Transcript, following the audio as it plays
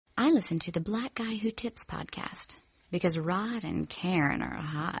I listen to the Black Guy Who Tips podcast because Rod and Karen are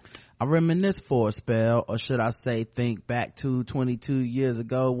hot. I reminisce for a spell, or should I say think back to 22 years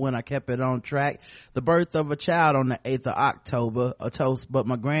ago when I kept it on track. The birth of a child on the 8th of October, a toast, but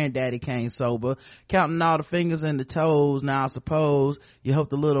my granddaddy came sober. Counting all the fingers and the toes, now I suppose you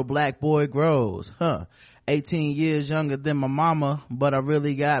hope the little black boy grows. 18 years younger than my mama, but I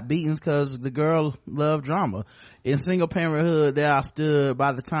really got beatings cause the girl loved drama. In single parenthood, there I stood.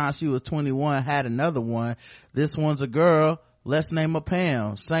 By the time she was 21, had another one. This one's a girl. Let's name her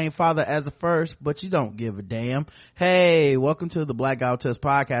Pam. Same father as the first, but you don't give a damn. Hey, welcome to the Black Guy Who Tips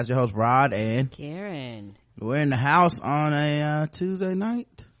podcast. Your host Rod and Karen. We're in the house on a Tuesday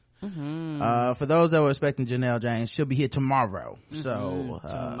night. For those that were expecting Janelle James, she'll be here tomorrow. So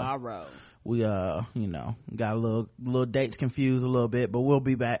tomorrow we got a little dates confused a little bit, but we'll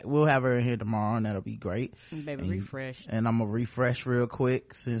be back. We'll have her in here tomorrow, and that'll be great. Baby, refresh. And I'm gonna refresh real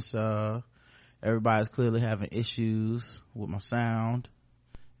quick since everybody's clearly having issues with my sound.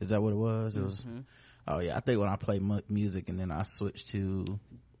 Is that what it was? It was oh yeah, I think when I play music and then I switch to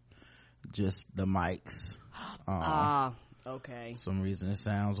just the mics, okay, some reason it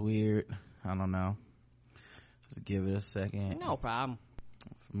sounds weird. I don't know, just give it a second. No problem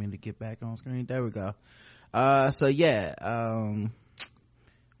for me to get back on screen. There we go. So yeah,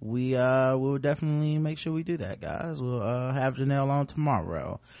 we'll definitely make sure we do that, guys. We'll have Janelle on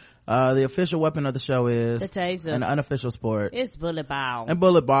tomorrow. The official weapon of the show is the taser, and the unofficial sport it's bullet ball. And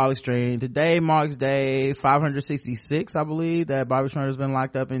bullet ball extreme. Today marks day 566, I believe, that Bobby Schmurda has been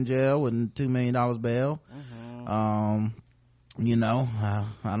locked up in jail with $2 million bail. I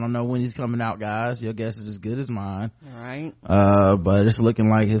don't know when he's coming out, guys. Your guess is as good as mine. All right. But it's looking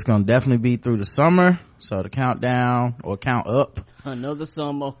like it's gonna definitely be through the summer. So the countdown or count up. Another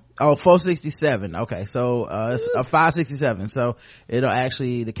summer. Oh, 467. Okay. So, it's 567. So it'll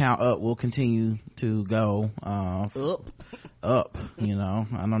actually, the count up will continue to go, up, I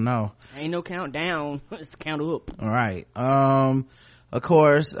don't know. Ain't no countdown. It's count up. All right. Of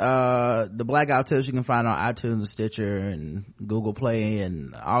course, the Blackout Tips you can find on iTunes and Stitcher and Google Play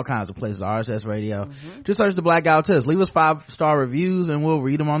and all kinds of places, RSS Radio. Just search the Blackout Tips. Leave us 5-star reviews and we'll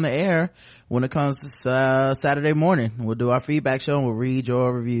read them on the air when it comes to Saturday morning. We'll do our feedback show and we'll read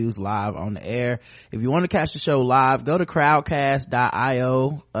your reviews live on the air. If you want to catch the show live, go to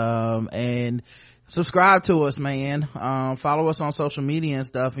crowdcast.io and subscribe to us, man. Follow us on social media and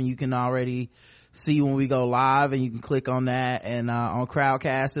stuff, and you can already see when we go live, and you can click on that. And on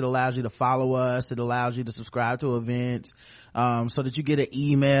Crowdcast, it allows you to follow us. It allows you to subscribe to events, so that you get an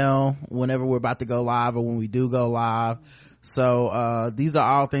email whenever we're about to go live or when we do go live. So these are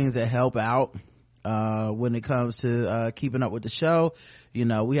all things that help out when it comes to keeping up with the show.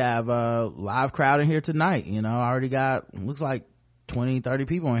 We have a live crowd in here tonight. I already got, looks like 20-30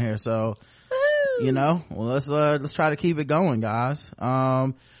 people in here. So let's try to keep it going, guys.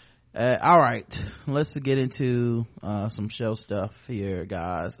 All right, let's get into some show stuff here,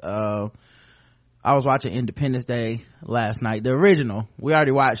 guys. I was watching Independence Day last night, the original. We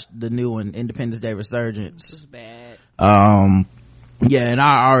already watched the new one, Independence Day Resurgence. This is bad. Yeah, and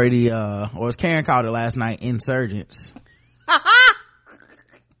I already or as Karen called it last night, Insurgents.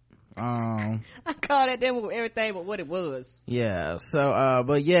 I called it them with everything but what it was. Yeah, so I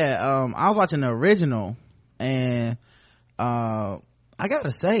was watching the original, and I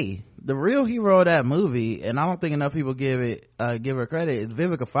gotta say, the real hero of that movie, and I don't think enough people give her credit, is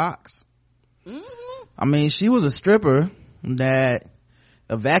Vivica Fox. I mean, she was a stripper that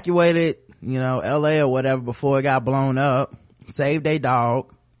evacuated, LA or whatever before it got blown up, saved a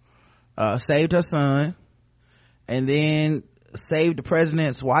dog, saved her son, and then saved the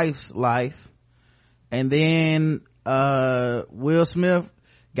president's wife's life. And then Will Smith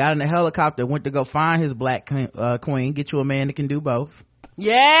got in a helicopter, went to go find his black queen. Get you a man that can do both.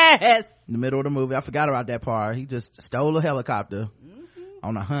 Yes. In the middle of the movie, I forgot about that part. He just stole a helicopter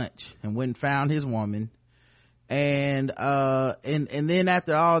on a hunch and went and found his woman. And then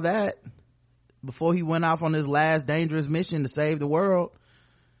after all that, before he went off on his last dangerous mission to save the world,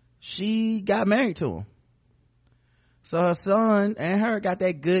 she got married to him. So her son and her got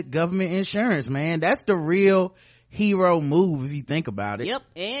that good government insurance, man. That's the real hero move if you think about it. Yep.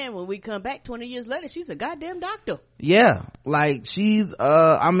 And when we come back 20 years later, she's a goddamn doctor. Yeah, like she's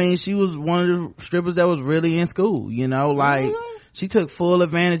she was one of the strippers that was really in school, she took full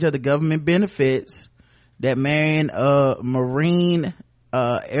advantage of the government benefits that marrying a Marine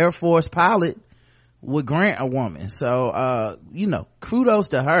Air Force pilot would grant a woman. So kudos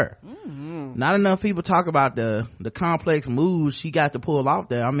to her. Not enough people talk about the complex moves she got to pull off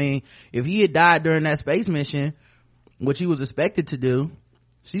there. I mean, if he had died during that space mission, which he was expected to do,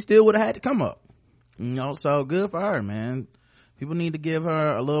 she still would have had to come up, so good for her, man. People need to give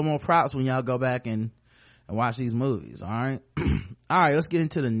her a little more props when y'all go back and watch these movies. All right. All right, let's get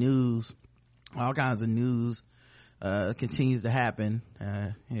into the news. All kinds of news continues to happen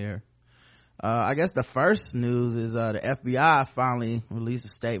here. I guess the first news is the FBI finally released a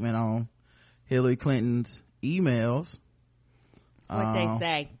statement on Hillary Clinton's emails. What they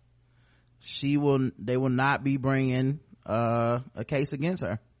say? They will not be bringing a case against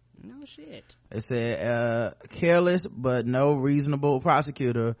her. No shit. They said careless but no reasonable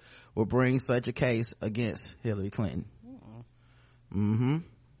prosecutor will bring such a case against Hillary Clinton.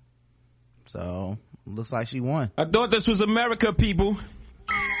 So looks like she won. I thought this was America, people.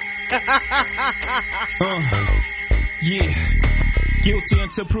 Yeah, guilty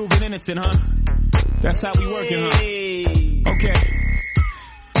until proven innocent, huh? That's how we working, huh? Okay.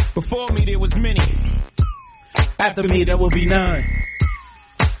 Before me there was many. After me there will be none.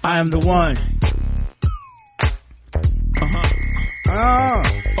 I am the one.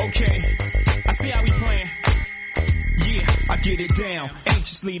 Okay. I see how we playing. Yeah, I get it down.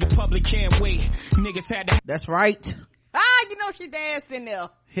 Anxiously, the public can't wait. Niggas had to. That's right. You know she danced in there.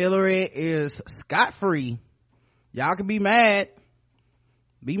 Hillary is scot-free. Y'all can be mad.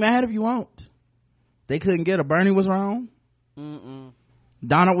 Be mad if you want. They couldn't get her. Bernie was wrong.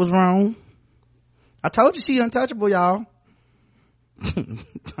 Donald was wrong. I told you she untouchable, y'all.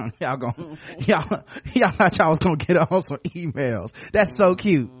 y'all thought y'all was gonna get her on some emails. That's so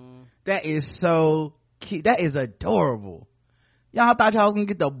cute. That is so cute. That is adorable. Y'all thought y'all was gonna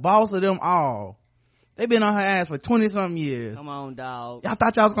get the boss of them all. They been on her ass for 20 something years. Come on, dog. Y'all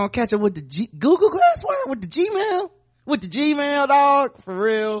thought y'all was gonna catch her with the Google password, with the Gmail, dog. For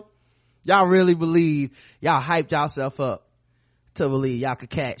real. Y'all really believe, y'all hyped yourself up to believe y'all could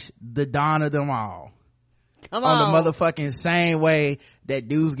catch the Don of them all. Come on. On the motherfucking same way that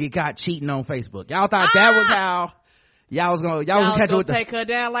dudes get caught cheating on Facebook. Y'all thought that was how y'all was gonna catch her with take her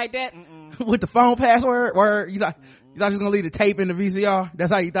down like that? With the phone password? Word? You thought you was gonna leave the tape in the VCR?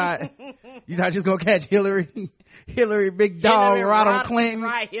 That's how you thought? You thought you was gonna catch Hillary big dog, Rodham Clinton?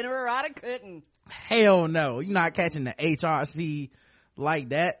 Right, Hillary Rodham Clinton. Hell no. You're not catching the HRC like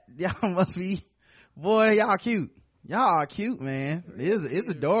that. Y'all must be, boy, y'all cute. Y'all are cute, man. It's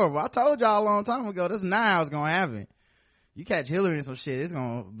adorable. I told y'all a long time ago, this is not how it's gonna happen. You catch Hillary and some shit, it's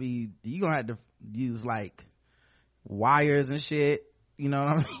gonna be, you gonna have to use like wires and shit. You know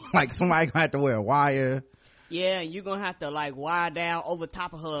what I mean? Like somebody gonna have to wear a wire. Yeah, you're gonna have to like wire down over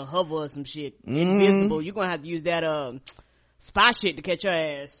top of her, hover or some shit. Invisible. You're gonna have to use that spy shit to catch her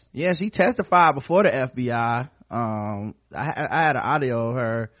ass. Yeah, she testified before the FBI. I had an audio of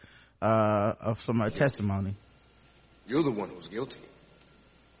her of some of her testimony. You're the one who's guilty.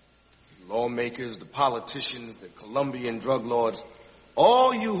 The lawmakers, the politicians, the Colombian drug lords,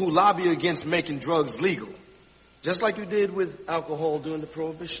 all you who lobby against making drugs legal, just like you did with alcohol during the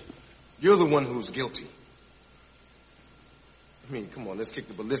Prohibition. You're the one who's guilty. I mean, come on, let's kick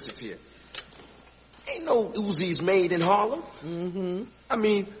the ballistics here. Ain't no Uzis made in Harlem. I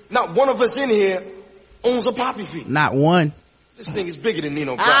mean, not one of us in here owns a poppy field. Not one. This thing is bigger than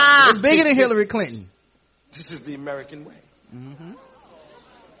Nino Brown. It's bigger than Hillary Clinton. This is the American way.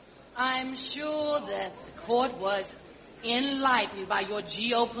 I'm sure that the court was enlightened by your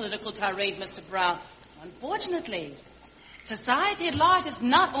geopolitical tirade, Mr. Brown. Unfortunately, society at large is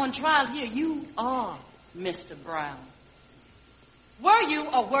not on trial here. You are Mr. Brown. Were you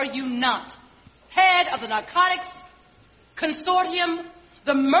or were you not head of the Narcotics Consortium,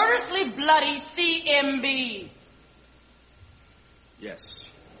 the murderously bloody CMB? Yes.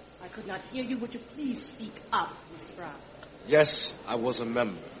 I could not hear you. Would you please speak up, Mr. Brown? Yes, I was a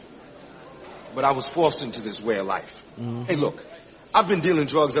member. But I was forced into this way of life. Hey, look, I've been dealing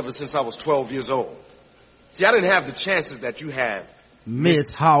drugs ever since I was 12 years old. See, I didn't have the chances that you have,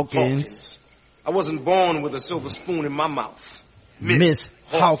 Miss Hawkins. I wasn't born with a silver spoon in my mouth. Miss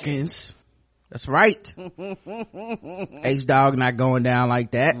Hawkins. That's right. H-Dog not going down like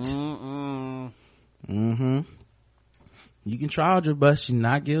that. You can charge her, but she's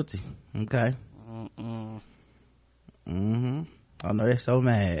not guilty. Okay. I know they're so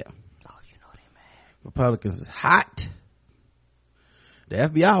mad. Oh, you know they mad. Republicans is hot. The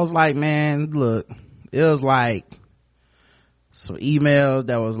FBI was like, man, look, it was like some emails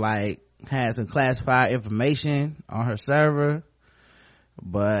that was like, had some classified information on her server,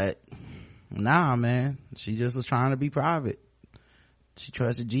 but nah, man, she just was trying to be private. She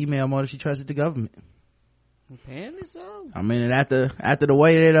trusted Gmail more than she trusted the government. Apparently so. I mean, and after the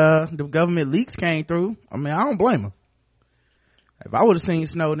way that the government leaks came through, I mean, I don't blame her. If I would have seen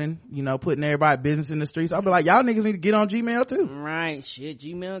Snowden, putting everybody's business in the streets, I'd be like, y'all niggas need to get on Gmail too. Right. Shit,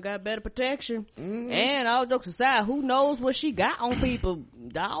 Gmail got better protection. And all jokes aside, who knows what she got on people,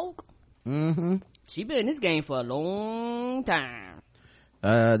 dog? She been in this game for a long time.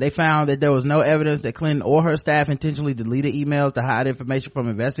 They found that there was no evidence that Clinton or her staff intentionally deleted emails to hide information from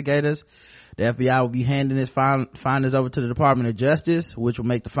investigators. The FBI will be handing its findings over to the Department of Justice, which will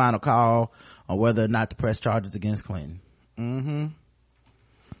make the final call on whether or not to press charges against Clinton.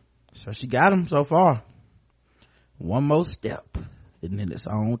 So she got him so far. One more step, and then it's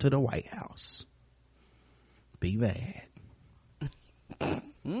on to the White House. Be bad.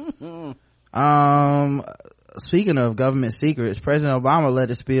 Speaking of government secrets, President Obama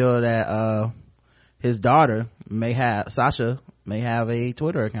let it spill that his daughter Sasha may have a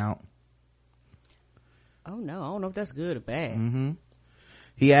Twitter account. Oh no, I don't know if that's good or bad.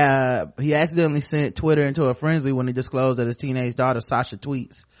 He accidentally sent Twitter into a frenzy when he disclosed that his teenage daughter Sasha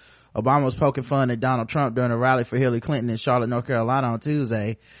tweets. Obama was poking fun at Donald Trump during a rally for Hillary Clinton in Charlotte, North Carolina on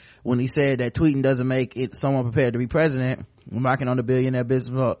Tuesday, when he said that tweeting doesn't make it someone prepared to be president, remarking on the billionaire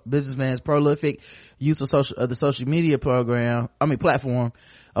businessman's prolific use of the social media platform.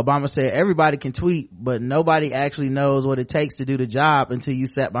 Obama said everybody can tweet, but nobody actually knows what it takes to do the job until you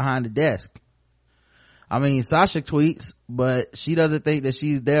sat behind the desk. I mean, Sasha tweets, but she doesn't think that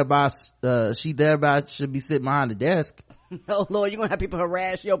she thereby should be sitting behind the desk. Oh Lord, you're gonna have people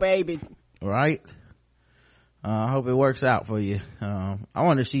harass your baby. Right? I hope it works out for you. I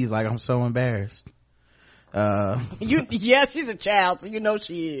wonder if she's like, I'm so embarrassed. Yeah, she's a child, so you know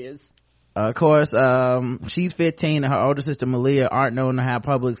she is. Of course, she's 15 and her older sister Malia aren't known to have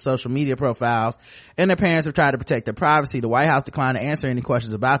public social media profiles, and their parents have tried to protect their privacy. The White House declined to answer any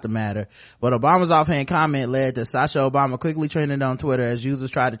questions about the matter, but Obama's offhand comment led to Sasha Obama quickly trending on Twitter as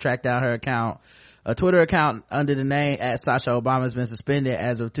users tried to track down her account. A Twitter account under the name @Sasha Obama has been suspended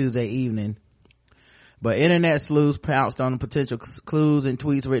as of Tuesday evening. But internet sleuths pounced on the potential clues and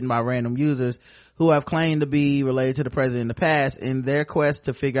tweets written by random users who have claimed to be related to the president in the past in their quest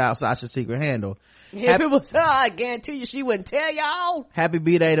to figure out Sasha's secret handle. Yeah, people say, I guarantee you she wouldn't tell y'all. Happy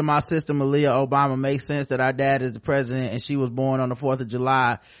B-Day to my sister Malia Obama. Makes sense that our dad is the president and she was born on the 4th of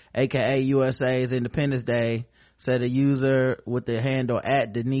July, aka USA's Independence Day, said a user with the handle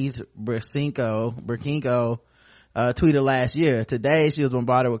 @Denise Burkinko. Tweeted last year. Today she was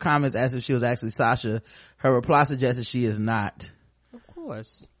bombarded with comments asking if she was actually Sasha. Her reply suggested she is not. Of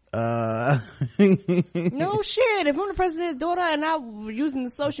course. No shit. If I'm the president's daughter and I was using the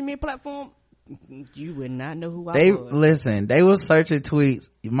social media platform, you would not know who I was. Listen, they were searching tweets.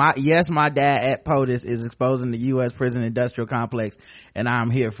 My dad @POTUS is exposing the U.S. prison industrial complex, and I'm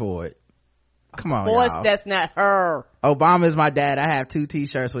here for it. Come on, of course, y'all. that's not her. Obama is my dad. I have 2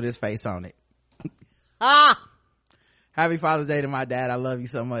 t-shirts with his face on it. Happy Father's Day to my dad. I love you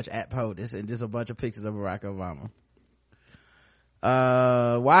so much @POTUS, and just a bunch of pictures of Barack Obama.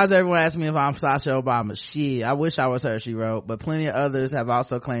 Why does everyone ask me if I'm Sasha Obama? Shit, I wish I was her, she wrote, but plenty of others have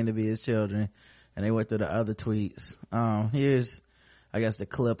also claimed to be his children, and they went through the other tweets. Here's, I guess, the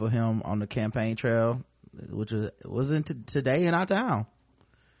clip of him on the campaign trail, which was in today in our town.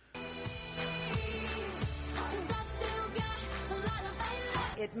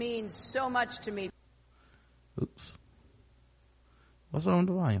 It means so much to me. Oops. What's wrong with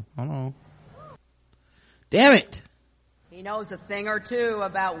the volume? Hold on. Damn it! He knows a thing or two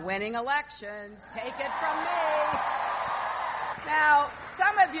about winning elections. Take it from me. Now,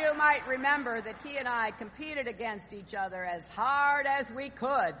 some of you might remember that he and I competed against each other as hard as we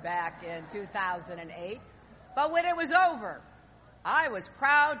could back in 2008. But when it was over, I was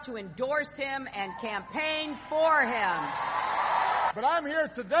proud to endorse him and campaign for him. But I'm here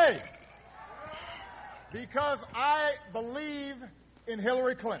today because I believe in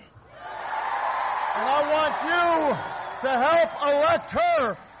Hillary Clinton. And I want you to help elect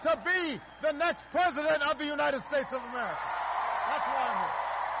her to be the next president of the United States of America. That's why I'm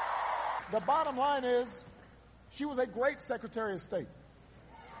here. The bottom line is, she was a great Secretary of State.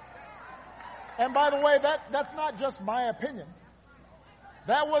 And by the way, that's not just my opinion.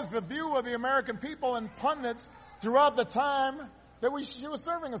 That was the view of the American people and pundits throughout the time that she was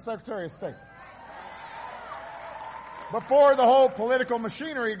serving as Secretary of State. Before the whole political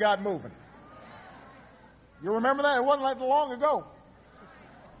machinery got moving. You remember that? It wasn't like long ago.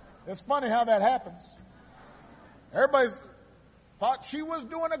 It's funny how that happens. Everybody thought she was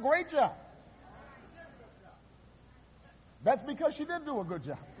doing a great job. That's because she did do a good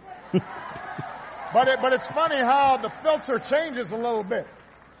job. But it's funny how the filter changes a little bit.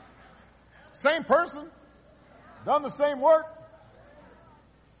 Same person, done the same work,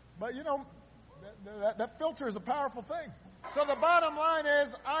 but you know, that filter is a powerful thing. So the bottom line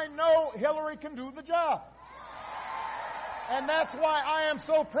is, I know Hillary can do the job. And that's why I am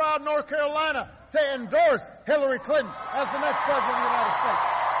so proud, North Carolina, to endorse Hillary Clinton as the next president of the United States.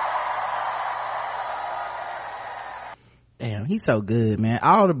 Damn, he's so good, man.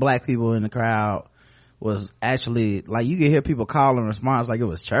 All the black people in the crowd was actually, like, you could hear people call and response like it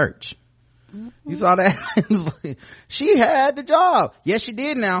was church. Mm-hmm. You saw that? It was like, she had the job. Yes, she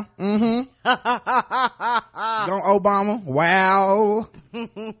did now. Mm-hmm. Don't Obama. Wow.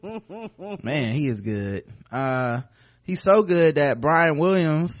 Man, he is good. He's so good that Brian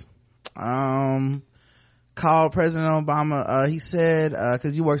Williams, called President Obama. He said,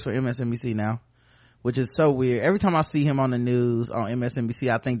 cause he works for MSNBC now, which is so weird. Every time I see him on the news on MSNBC,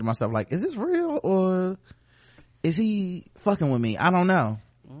 I think to myself, like, is this real or is he fucking with me? I don't know.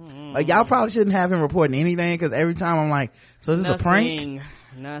 Like, y'all probably shouldn't have him reporting anything, because every time I'm like, so is this a prank?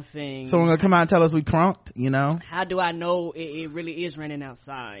 Nothing. Someone gonna come out and tell us we pranked, you know? How do I know it really is raining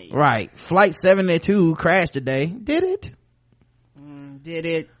outside? Right. Flight 72 crashed today. Did it? Did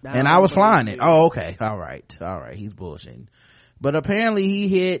it? And I was flying it. Oh, okay. All right. He's bullshitting. But apparently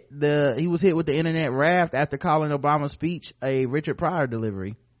he was hit with the internet raft after calling Obama's speech a Richard Pryor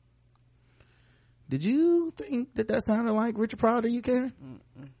delivery. Did you think that sounded like Richard Pryor to you, Karen?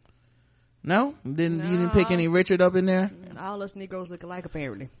 No? You didn't pick any Richard up in there? All us Negroes look alike,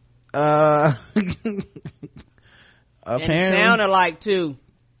 apparently. Apparently. And it sounded like, too.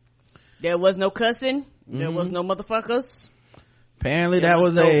 There was no cussing. There was no motherfuckers. Apparently there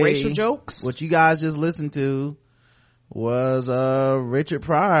was no a racial jokes. What you guys just listened to was Richard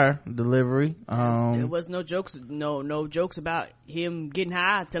Pryor delivery. There was no jokes, no jokes about him getting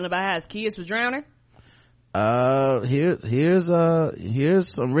high, telling about how his kids was drowning. Here's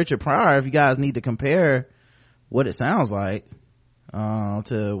some Richard Pryor if you guys need to compare what it sounds like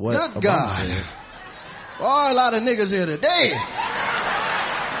to what Good Obama God said. Oh, a lot of niggas here today.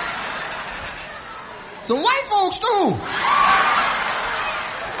 Some white folks too.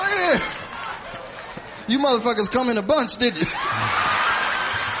 Look at here. You motherfuckers come in a bunch, did you?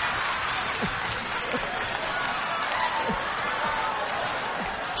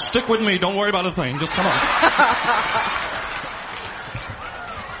 Stick with me. Don't worry about a thing. Just come on.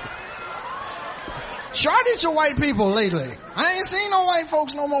 Shortage of white people lately. I ain't seen no white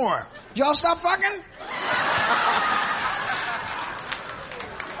folks no more. Y'all stop fucking?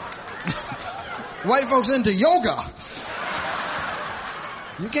 White folks into yoga.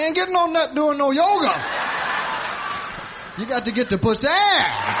 You can't get no nut doing no yoga. You got to get the pussy.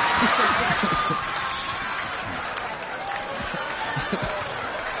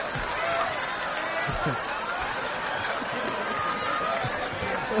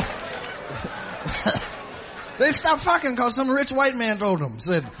 They stopped fucking because some rich white man told them.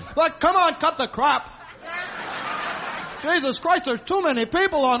 Said, look, come on, cut the crap. Jesus Christ, there's too many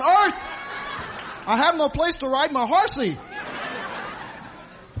people on earth. I have no place to ride my horsey.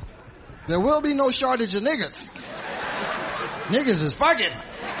 There will be no shortage of niggas. Niggas is fucking.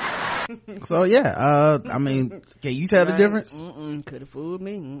 So yeah, I mean, can you tell the difference? Could have fooled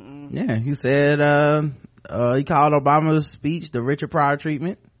me. Yeah, he said he called Obama's speech the Richard Pryor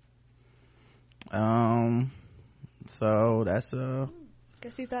treatment. So that's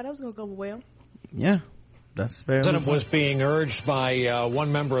guess he thought that was gonna go well. Yeah, that's fair. The president was being urged by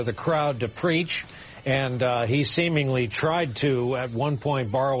one member of the crowd to preach, and he seemingly tried to, at one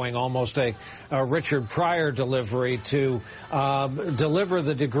point, borrowing almost a Richard Pryor delivery to deliver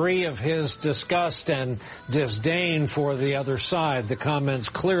the degree of his disgust and disdain for the other side. The comments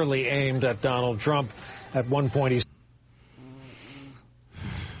clearly aimed at Donald Trump. At one point,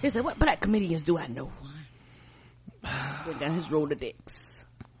 he said, "What black comedians do I know?" Went down his Rolodex.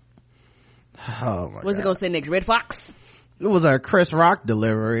 Oh my What's God. it gonna say next? Red Fox? It was a Chris Rock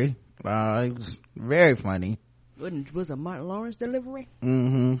delivery. It was very funny. Was a Martin Lawrence delivery?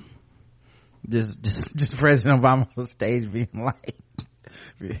 Just President Obama on stage being like,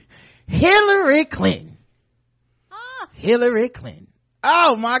 Hillary Clinton. Hillary Clinton.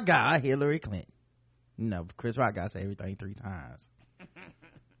 Oh my God, Hillary Clinton. No, Chris Rock gotta say everything 3 times.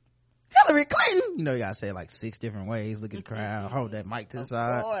 Hillary Clinton. You know, you gotta say it like 6 different ways. Look at the crowd. Hold that mic to the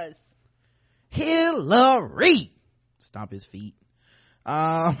side. Of course. Hillary. Stomp his feet.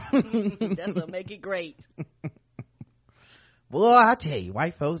 That's what make it great. Boy, I tell you,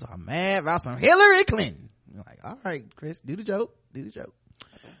 white folks are mad about some Hillary Clinton. You're like, all right, Chris, do the joke.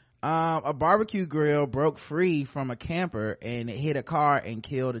 A barbecue grill broke free from a camper and it hit a car and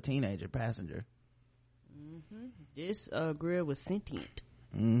killed a teenager passenger. This grill was sentient.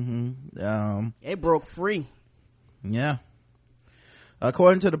 It broke free. Yeah.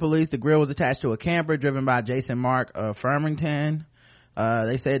 According to the police, the grill was attached to a camper driven by Jason Mark of Farmington.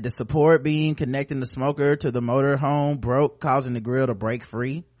 They said the support beam connecting the smoker to the motor home broke, causing the grill to break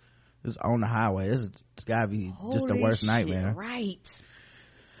free. This is on the highway. This has gotta be just the worst nightmare. Right.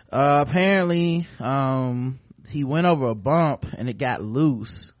 Apparently, he went over a bump and it got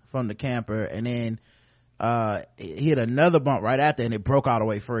loose from the camper, and then it hit another bump right after, and it broke all the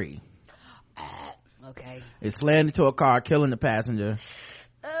way free. Okay. It slammed into a car, killing the passenger.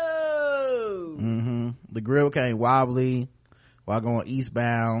 Oh. The grill came wobbly while going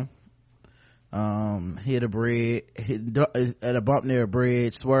eastbound. Hit a bridge, hit at a bump near a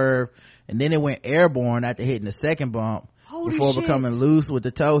bridge, swerved, and then it went airborne after hitting the second bump. Holy before shit. Becoming loose with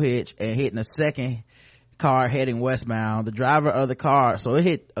the tow hitch and hitting a second car heading westbound. The driver of the car, so it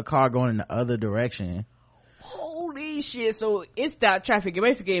hit a car going in the other direction. Holy shit. So it stopped traffic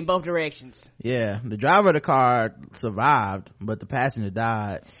basically in both directions. Yeah, the driver of the car survived, but the passenger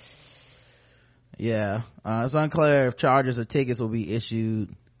died. Yeah, it's unclear if charges or tickets will be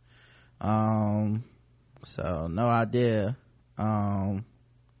issued. So no idea.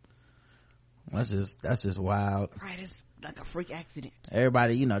 That's just wild. Right, it's like a freak accident.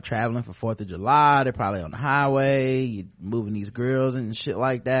 Everybody, traveling for 4th of July, they're probably on the highway, you moving these grills and shit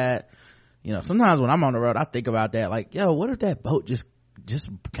like that. Sometimes when I'm on the road, I think about that, like, yo, what if that boat just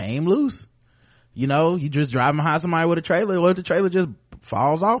came loose? You just driving behind somebody with a trailer, what if the trailer just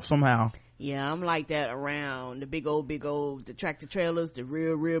falls off somehow? Yeah, I'm like that around the big old the tractor trailers, the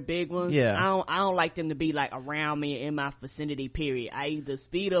real big ones. Yeah. I don't like them to be like around me in my vicinity, period. I either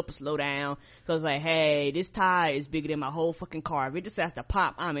speed up or slow down, cause like, hey, this tire is bigger than my whole fucking car. If it just has to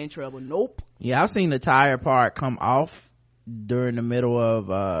pop, I'm in trouble. Nope. Yeah, I've seen the tire part come off during the middle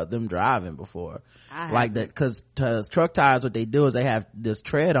of them driving before, like that, because truck tires, what they do is they have this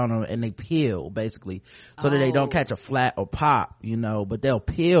tread on them and they peel basically so that they don't catch a flat or pop, but they'll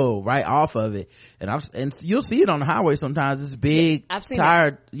peel right off of it, and you'll see it on the highway sometimes. It's big. I've seen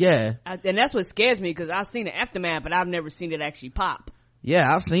tire. Yeah, and that's what scares me, because I've seen the aftermath, but I've never seen it actually pop.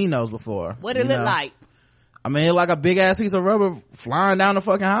 Yeah, I've seen those before. What it look like? I mean, like a big ass piece of rubber flying down the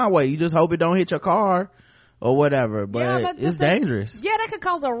fucking highway. You just hope it don't hit your car or whatever, but it's dangerous. Yeah, that could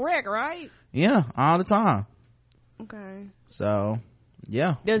cause a wreck, right? Yeah, all the time. Okay. So,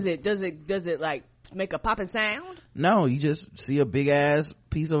 yeah. Does it like make a popping sound? No, you just see a big ass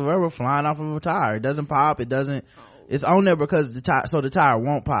piece of rubber flying off of a tire. It doesn't pop. It doesn't. It's on there because the tire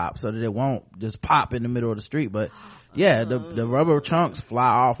won't pop, so that it won't just pop in the middle of the street. But yeah, the rubber chunks fly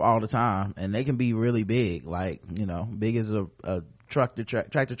off all the time, and they can be really big, like big as a tractor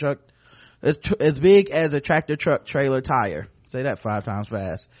truck. It's big as a tractor truck trailer tire. Say that 5 times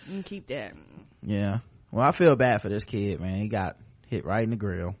fast. You can keep that. Yeah. Well, I feel bad for this kid, man. He got hit right in the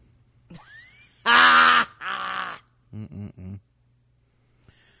grill. All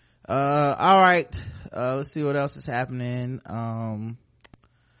right. Let's see what else is happening.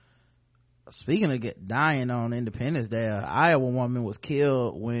 Speaking of dying on Independence Day, an Iowa woman was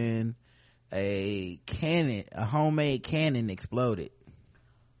killed when a homemade cannon exploded.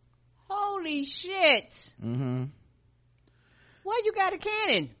 Holy shit. Why you got a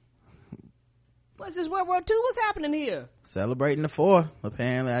cannon? What's this, World War II? What's happening here? Celebrating the 4th,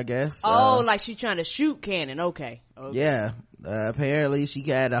 apparently, I guess. Like she trying to shoot cannon. Okay. Yeah. Apparently she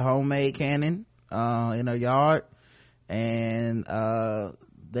got a homemade cannon in her yard, and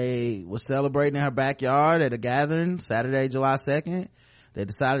they were celebrating in her backyard at a gathering Saturday, July 2nd. They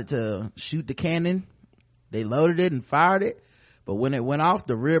decided to shoot the cannon. They loaded it and fired it, but when it went off,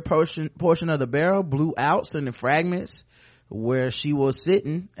 the rear portion of the barrel blew out, sending fragments where she was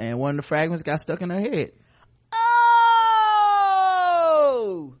sitting, and one of the fragments got stuck in her head.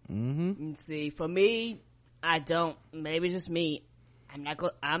 Oh! See, for me, I don't, maybe just me,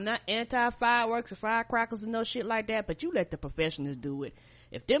 I'm not anti-fireworks or firecrackers and no shit like that, but you let the professionals do it.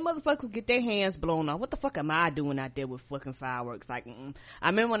 If them motherfuckers get their hands blown off, what the fuck am I doing out there with fucking fireworks? Like, I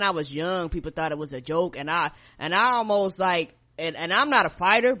remember when I was young, people thought it was a joke, and I almost like, and I'm not a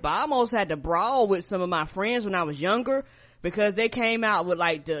fighter, but I almost had to brawl with some of my friends when I was younger, because they came out with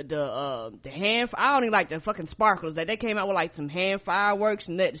like the hand, I don't even like the fucking sparklers, that they came out with like some hand fireworks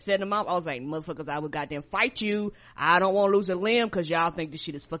and that set them up. I was like, motherfuckers, I would goddamn fight you. I don't want to lose a limb because y'all think this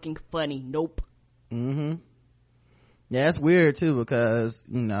shit is fucking funny. Nope. Yeah, it's weird too, because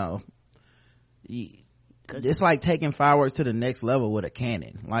it's like taking fireworks to the next level with a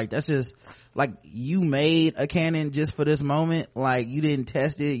cannon. Like, that's just like, you made a cannon just for this moment. Like, you didn't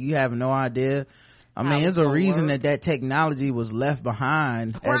test it, you have no idea. I mean, there's a reason that technology was left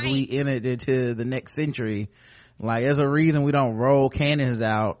behind as we entered into the next century. Like, there's a reason we don't roll cannons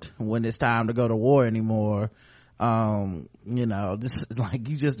out when it's time to go to war anymore. You know, just like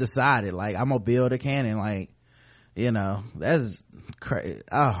you just decided like I'm gonna build a cannon, like, you know, that's crazy.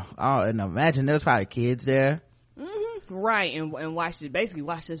 And imagine there's probably kids there. Right, and watch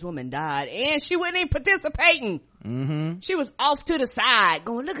this woman died, and she wasn't even participating. She was off to the side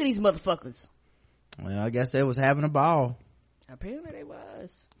going, look at these motherfuckers. Well, I guess they was having a ball. Apparently they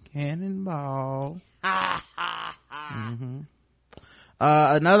was. Cannonball.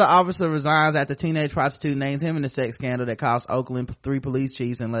 Another officer resigns after teenage prostitute names him in the sex scandal that cost Oakland 3 police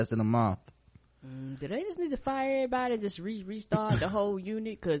chiefs in less than a month. Do they just need to fire everybody and just restart the whole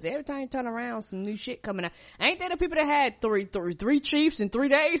unit? Because every time you turn around, some new shit coming out. Ain't there the people that had three chiefs in 3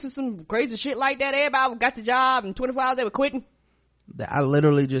 days or some crazy shit like that? Everybody got the job in 24 hours they were quitting. I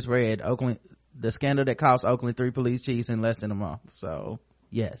literally just read the scandal that cost Oakland 3 police chiefs in less than a month. So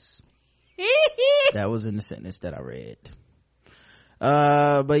yes, that was in the sentence that I read.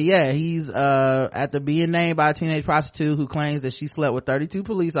 But yeah, he's after being named by a teenage prostitute who claims that she slept with 32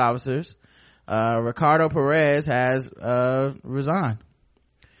 police officers. Ricardo Perez has resigned.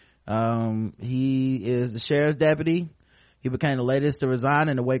 He is the sheriff's deputy. He became the latest to resign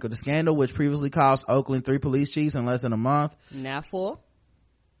in the wake of the scandal, which previously cost Oakland 3 police chiefs in less than a month. Now 4?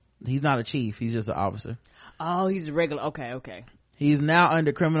 He's not a chief, he's just an officer. Oh, he's a regular. Okay. He's now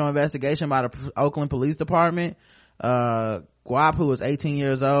under criminal investigation by the Oakland Police Department. Guap, who is 18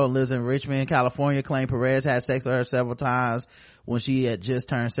 years old and lives in Richmond, California, claimed Perez had sex with her several times when she had just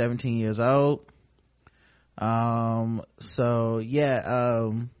turned 17 years old. In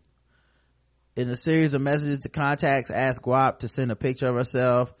a series of messages to contacts, asked Guap to send a picture of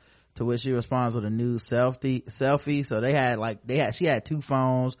herself, to which she responds with a nude selfie. So she had 2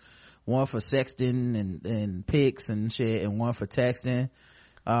 phones, one for sexting and pics and shit, and one for texting.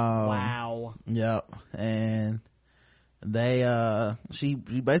 Wow. Yep. And she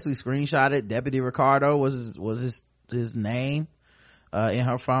basically screenshotted Deputy Ricardo was his name in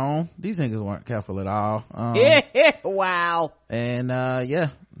her phone. These niggas weren't careful at all. Wow. And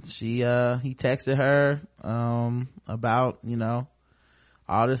he texted her about, you know,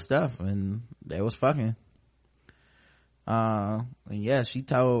 all this stuff, and they was fucking. And yeah, she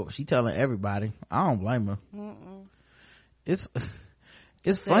telling everybody. I don't blame her. It's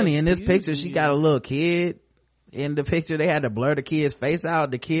funny in this picture she got a little kid. In the picture they had to blur the kid's face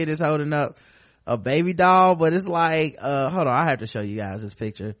out. The kid is holding up a baby doll, but it's like hold on, I have to show you guys this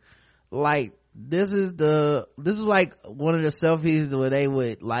picture. Like this is like one of the selfies where they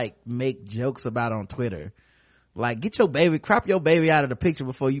would like make jokes about on Twitter. Like, crop your baby out of the picture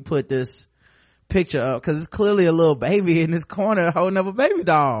before you put this picture up, because it's clearly a little baby in this corner holding up a baby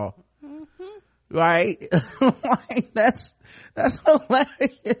doll. Right? Like that's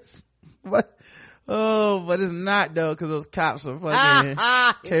hilarious. But it's not though, because those cops are fucking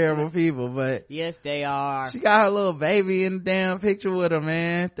terrible people. But yes, they are. She got her little baby in the damn picture with her,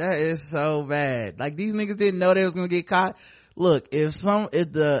 man. That is so bad. Like, these niggas didn't know they was gonna get caught. Look, if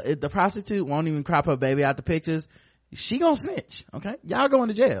the prostitute won't even crop her baby out the pictures, she gonna snitch. Okay, y'all going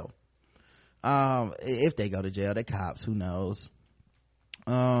to jail. If they go to jail, they cops, who knows.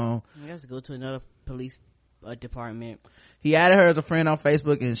 He has to go to another police department. He added her as a friend on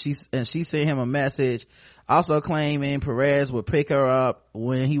Facebook, and she sent him a message also claiming Perez would pick her up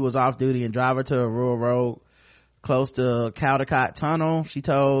when he was off duty and drive her to a rural road close to Caldecott Tunnel. She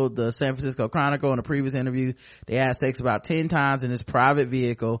told the San Francisco Chronicle in a previous interview they had sex about 10 times in his private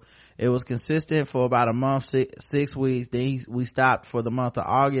vehicle. It was consistent for about a month, 6 weeks. Then we stopped for the month of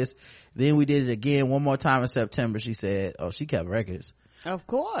August. Then we did it again one more time in September, she said. Oh, she kept records. Of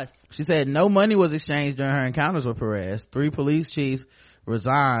course. She said no money was exchanged during her encounters with Perez. 3 police chiefs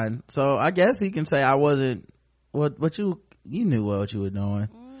resigned. So I guess he can say I wasn't what you knew what you were doing.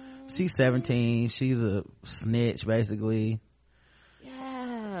 She's 17. She's a snitch, basically.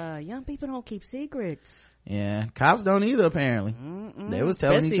 Yeah, young people don't keep secrets. Yeah, cops don't either, apparently. They was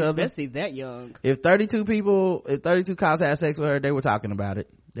telling each other. Especially that young. If 32 cops had sex with her, they were talking about it.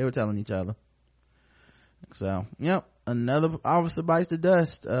 They were telling each other. So, yep, another officer bites the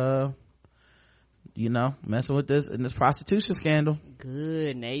dust. Messing with this in this prostitution scandal.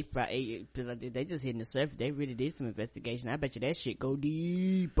 Good. And they just hitting the surface. They really did some investigation. I bet you that shit go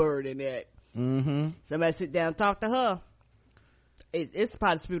deeper than that. Somebody sit down and talk to her. It's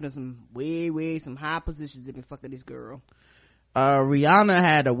probably spewing some some high positions that been fucking this girl. Rihanna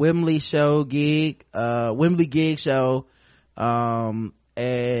had a Wembley gig show, and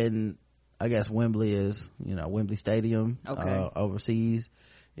I guess Wembley is Wembley Stadium, overseas,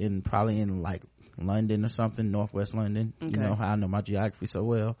 probably in like London or something, northwest London. Okay. You know how I know my geography so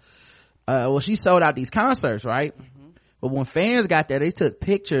well. She sold out these concerts, right? But when fans got there, they took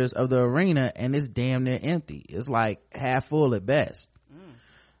pictures of the arena and it's damn near empty. It's like half full at best.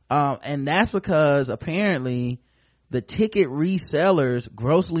 And that's because apparently the ticket resellers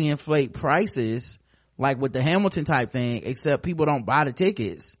grossly inflate prices, like with the Hamilton type thing, except people don't buy the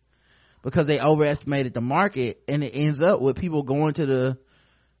tickets because they overestimated the market, and it ends up with people going to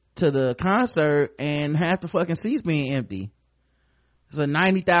the concert and half the fucking seats being empty. It's a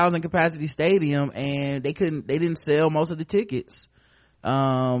 90,000 capacity stadium, and they didn't sell most of the tickets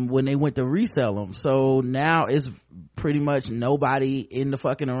when they went to resell them. So now it's pretty much nobody in the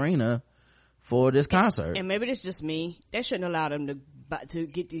fucking arena for this concert. And maybe that's just me. They shouldn't allow them to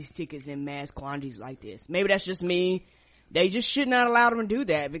get these tickets in mass quantities like this. Maybe that's just me. They just should not allow them to do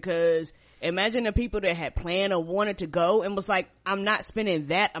that, because imagine the people that had planned or wanted to go and was like, I'm not spending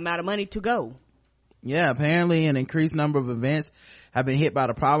that amount of money to go. Yeah, apparently an increased number of events have been hit by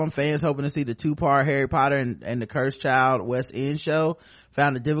the problem. Fans hoping to see the two-part Harry Potter and the Cursed Child West End show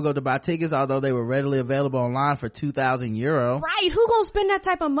found it difficult to buy tickets, although they were readily available online for €2,000. Right, who gonna spend that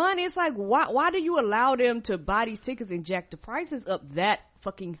type of money? It's like, why do you allow them to buy these tickets and jack the prices up that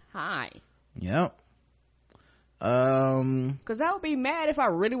fucking high? Yep. Cause I would be mad if I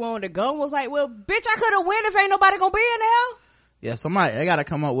really wanted to go and was like, well, bitch, I could have win if ain't nobody gonna be in there. Yeah, they gotta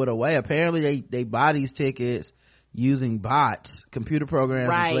come up with a way. Apparently they buy these tickets using bots, computer programs,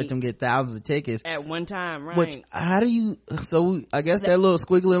 right, to let them get thousands of tickets at one time, right? Which, I guess that little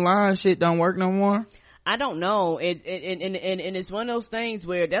squiggly line shit don't work no more. I don't know. And it's one of those things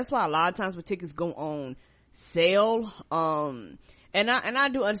where that's why a lot of times when tickets go on sale, and I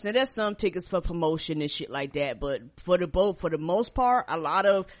do understand there's some tickets for promotion and shit like that, but for the most part, a lot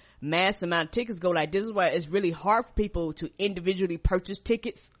of mass amount of tickets go like this. Is why it's really hard for people to individually purchase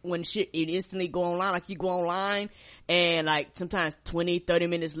tickets when shit it instantly go online. Like you go online and like sometimes 20-30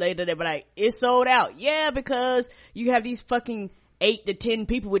 minutes later they'll be like, it's sold out. Yeah, because you have these fucking 8 to 10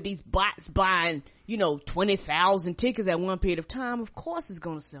 people with these bots buying 20,000 tickets at one period of time. Of course it's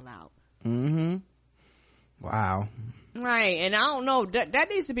gonna sell out. Wow. Right, and I don't know, that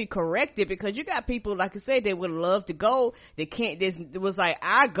needs to be corrected, because you got people, like I said, they would love to go, they can't, it was like,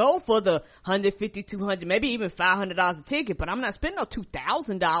 I go for the $150, $200, maybe even $500 a ticket, but I'm not spending no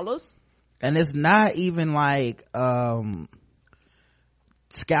 $2,000. And it's not even like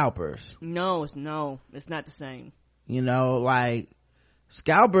scalpers. No, it's not the same. Like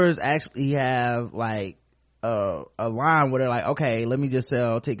scalpers actually have like a line where they're like, okay, let me just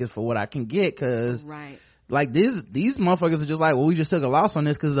sell tickets for what I can get, because right, like these motherfuckers are just like, well, we just took a loss on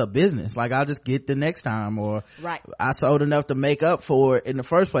this because it's a business, like I'll just get the next time, or right, I sold enough to make up for it in the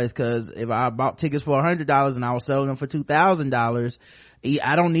first place, because if I bought tickets for $100 and I was selling them for $2,000,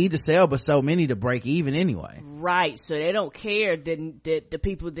 I don't need to sell but so many to break even anyway. Right, so they don't care that the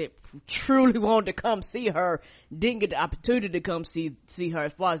people that truly wanted to come see her didn't get the opportunity to come see her.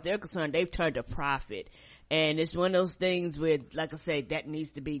 As far as they're concerned, they've turned a profit, and it's one of those things where, like I say, that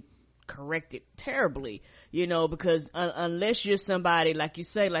needs to be corrected terribly, because unless you're somebody like you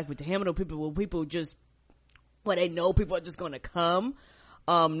say, like with the Hamilton people, they know people are just going to come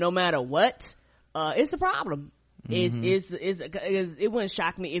no matter what, it's a problem. It wouldn't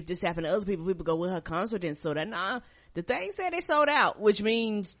shock me if this happened to other people go, well, her concert didn't sold out. Nah, the thing said they sold out, which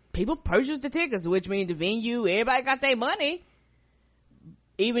means people purchased the tickets, which means the venue, everybody got their money,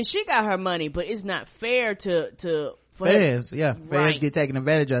 even she got her money. But it's not fair to fans, fans get taken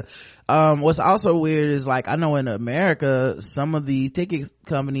advantage of. What's also weird is, like, I know in America some of the ticket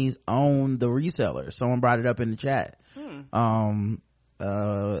companies own the resellers. Someone brought it up in the chat. Joe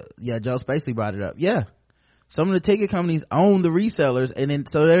Spacey brought it up. Some of the ticket companies own the resellers, and then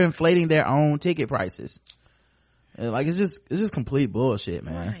so they're inflating their own ticket prices. And like, it's just complete bullshit,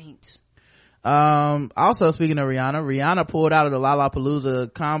 man. Right. Also, speaking of Rihanna pulled out of the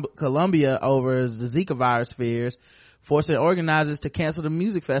Lollapalooza Colombia over the Zika virus fears, forcing organizers to cancel the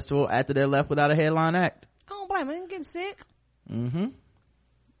music festival after they're left without a headline act. I don't blame her. I'm getting sick.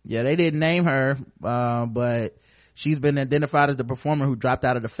 Yeah, they didn't name her, but she's been identified as the performer who dropped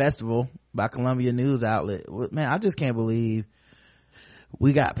out of the festival by Columbia news outlet. Man, I just can't believe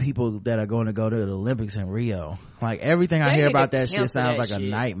we got people that are going to go to the Olympics in Rio. Like, everything I hear about that shit sounds like a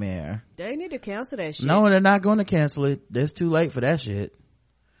nightmare. They need to cancel that shit. No, they're not going to cancel it. It's too late for that shit.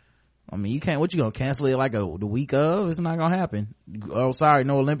 I mean, you gonna cancel it like the week of? It's not gonna happen. Oh, sorry,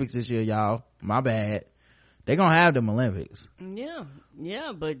 no Olympics this year, y'all. My bad. They're gonna have them Olympics.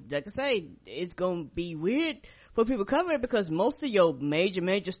 Yeah, but like I say, it's gonna be weird for people covering it, because most of your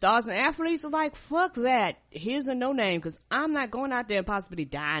major stars and athletes are like, fuck that, here's a no name, because I'm not going out there and possibly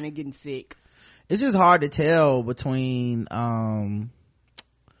dying and getting sick. It's just hard to tell between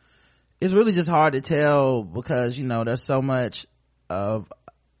it's really just hard to tell because, you know, there's so much of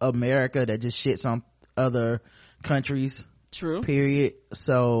America that just shits on other countries. True. Period.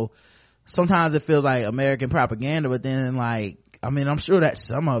 So sometimes it feels like American propaganda, but then like, I mean, I'm sure that's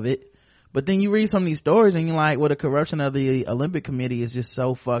some of it. But then you read some of these stories and you're like, well, the corruption of the Olympic Committee is just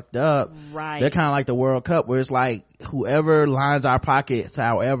so fucked up. Right. They're kind of like the World Cup where it's like whoever lines our pockets,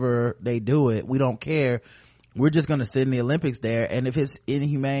 however they do it, we don't care. We're just going to send the Olympics there. And if it's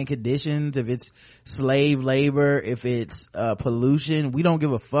inhumane conditions, if it's slave labor, if it's pollution, we don't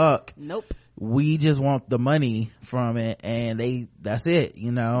give a fuck. Nope. We just want the money from it and that's it,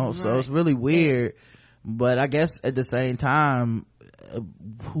 you know? Right. So it's really weird. But I guess at the same time,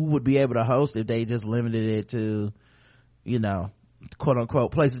 who would be able to host if they just limited it to, you know, quote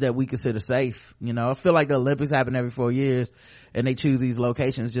unquote places that we consider safe? You know, I feel like the Olympics happen every 4 years and they choose these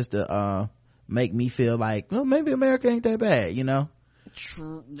locations just to make me feel like, well, maybe America ain't that bad, you know?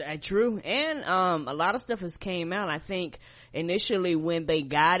 True. And a lot of stuff has came out. I think initially when they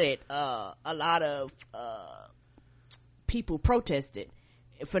got it, a lot of people protested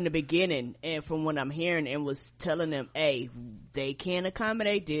from the beginning, and from what I'm hearing, and was telling them, hey, they can't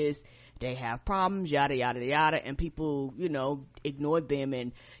accommodate this, they have problems, yada yada yada, and people, you know, ignored them.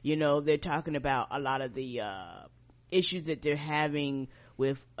 And, you know, they're talking about a lot of the issues that they're having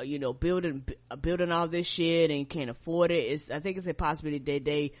with, you know, building all this shit and can't afford it. I think it's a possibility that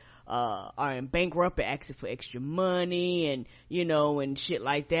they are in bankrupt and asking for extra money and, you know, and shit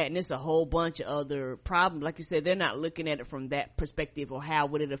like that. And it's a whole bunch of other problems. Like you said, they're not looking at it from that perspective, or how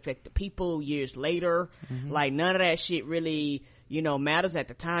would it affect the people years later. Mm-hmm. Like, none of that shit really, you know, matters at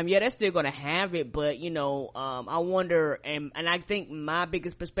the time. Yeah, they're still gonna have it, but, you know, I wonder, and I think my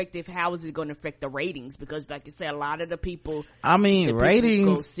biggest perspective, how is it gonna affect the ratings? Because like you said, a lot of the people, I mean,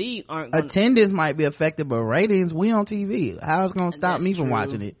 ratings, see aren't gonna, attendance might be affected, but ratings, we on TV. How is it gonna stop me from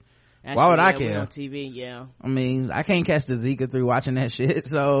watching it? That's why would true, I yeah, care? on TV, yeah. I mean, I can't catch the Zika through watching that shit,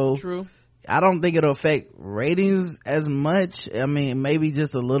 so true. I don't think it'll affect ratings as much. I mean, maybe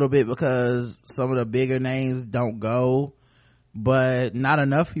just a little bit because some of the bigger names don't go, but not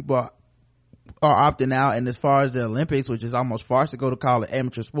enough people are opting out. And as far as the Olympics, which is almost farcical to call it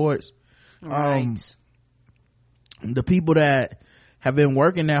amateur sports, right. The people that have been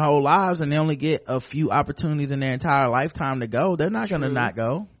working their whole lives and they only get a few opportunities in their entire lifetime to go, they're not gonna not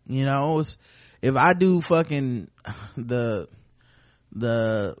go. You know, if I do fucking the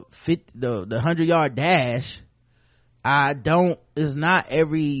 100-yard dash, it's not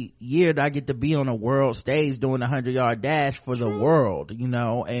every year that I get to be on a world stage doing a 100-yard dash for the world, you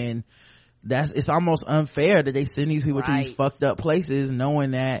know. And it's almost unfair that they send these people to these fucked up places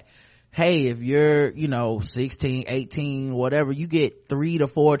knowing that, hey, if you're, you know, 16, 18, whatever, you get 3 to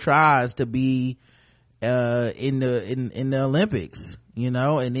 4 tries to be in the Olympics, you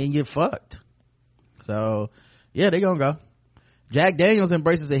know, and then you're fucked. So yeah, they're gonna go. Jack Daniels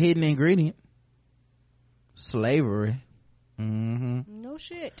embraces a hidden ingredient: slavery. Mm-hmm. No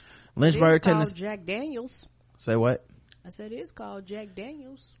shit. Lynchburg, Tennessee. Jack Daniels. Say what? I said it's called Jack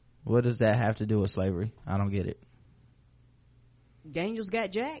Daniels. What does that have to do with slavery? I don't get it. Daniels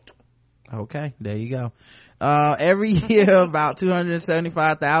got Jack. Okay, there you go. Every year about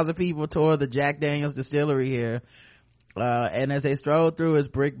 275,000 people tour the Jack Daniels distillery here. And as they stroll through its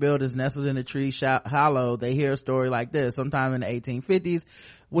brick buildings nestled in a tree hollow, they hear a story like this. Sometime in the 1850s,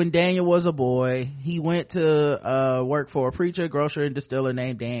 when Daniel was a boy, he went to work for a preacher, grocer, and distiller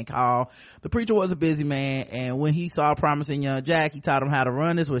named Dan Call. The preacher was a busy man, and when he saw a promising young Jack, he taught him how to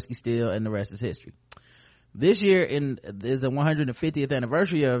run his whiskey still, and the rest is history. This year is the 150th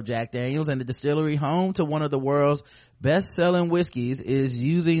anniversary of Jack Daniels, and the distillery, home to one of the world's best-selling whiskeys, is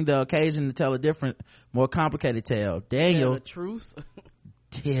using the occasion to tell a different, more complicated tale. Daniel, tell the truth.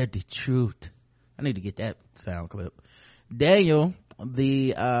 Tell the truth. I need to get that sound clip. Daniel,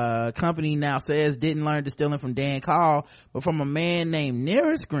 the company now says, didn't learn distilling from Dan Call, but from a man named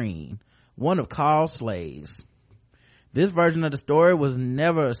Nearest Green, one of Call's slaves. This version of the story was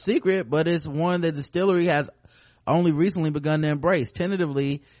never a secret, but it's one that the distillery has only recently begun to embrace,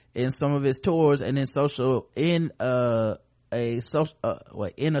 tentatively in some of its tours and in a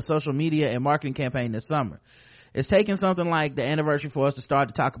social media and marketing campaign this summer. It's taken something like the anniversary for us to start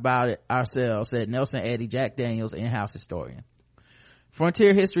to talk about it ourselves, said Nelson Eddy, Jack Daniels' in-house historian.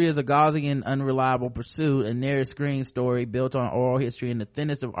 Frontier history is a gauzy and unreliable pursuit. A Nearest Green story built on oral history and the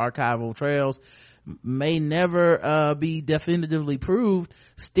thinnest of archival trails may never be definitively proved.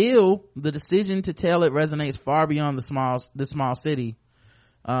 Still, the decision to tell it resonates far beyond the small city.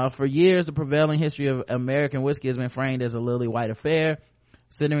 For years, the prevailing history of American whiskey has been framed as a lily white affair,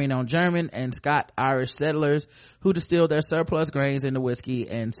 centering on German and Scot-Irish settlers who distilled their surplus grains into whiskey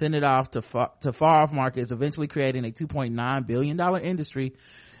and sent it off to far-off markets, eventually creating a $2.9 billion industry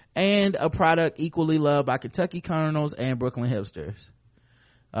and a product equally loved by Kentucky colonels and Brooklyn hipsters.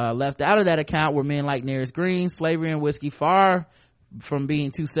 Left out of that account were men like Nearest Green. Slavery and whiskey, far from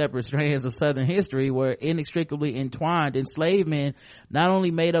being two separate strands of Southern history, were inextricably entwined. Enslaved men not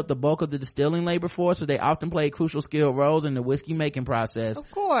only made up the bulk of the distilling labor force, but they often played crucial skilled roles in the whiskey making process.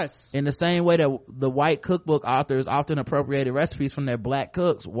 Of course. In the same way that the white cookbook authors often appropriated recipes from their black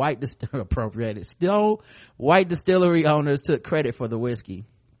cooks, white distillery owners took credit for the whiskey.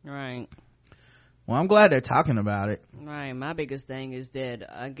 Right. Well, I'm glad they're talking about it. Right. My biggest thing is that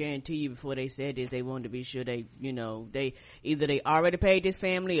I guarantee you before they said this, they wanted to be sure they either they already paid this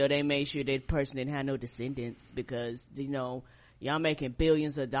family or they made sure that person didn't have no descendants, because, y'all making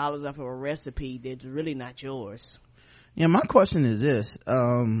billions of dollars off of a recipe that's really not yours. Yeah, my question is this.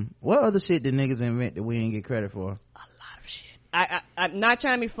 What other shit did niggas invent that we didn't get credit for? A lot of shit. I'm not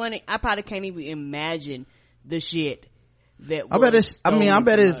trying to be funny. I probably can't even imagine the shit that I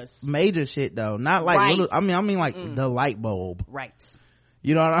bet it's major shit though, not like right. little. I mean like the light bulb, right?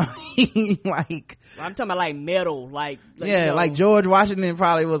 You know what I mean? Like, I'm talking about like metal, like George Washington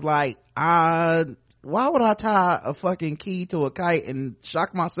probably was like, why would I tie a fucking key to a kite and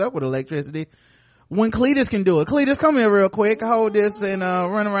shock myself with electricity when Cletus can do it? Cletus, come here real quick, hold this and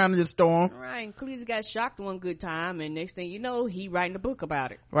run around in the storm. Right, Cletus got shocked one good time, and next thing you know, he writing a book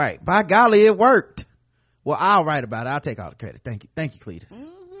about it. Right, by golly, it worked. Well, I'll write about it. I'll take all the credit. Thank you, Cletus.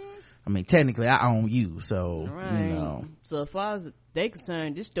 Mm-hmm. I mean, technically, I own you, so right. So as far as they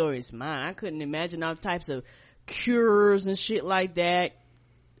concerned, this story is mine. I couldn't imagine all types of cures and shit like that.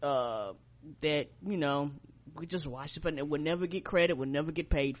 That we just watched it, but it would never get credit, would never get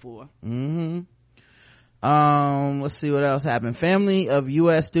paid for. Mm-hmm. Let's see what else happened. Family of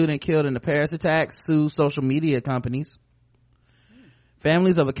U.S. student killed in the Paris attacks sues social media companies.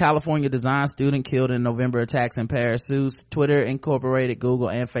 Families of a California design student killed in November attacks in Paris sues Twitter Incorporated, Google,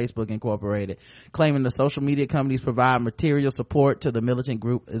 and Facebook Incorporated, claiming the social media companies provide material support to the militant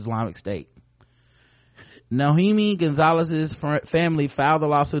group Islamic State. Nohemi Gonzalez's family filed the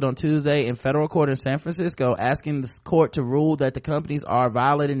lawsuit on Tuesday in federal court in San Francisco, asking the court to rule that the companies are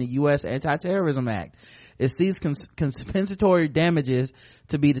violating the U.S. Anti-Terrorism Act. It seeks compensatory damages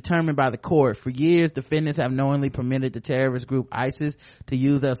to be determined by the court. For years, defendants have knowingly permitted the terrorist group ISIS to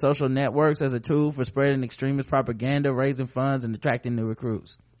use their social networks as a tool for spreading extremist propaganda, raising funds, and attracting new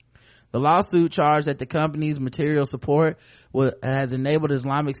recruits. The lawsuit charged that the company's material support has enabled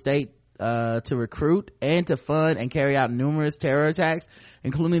Islamic State to recruit and to fund and carry out numerous terror attacks,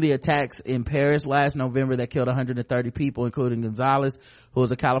 including the attacks in Paris last November that killed 130 people, including Gonzalez, who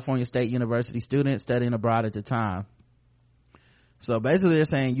was a California State University student studying abroad at the time. So basically they're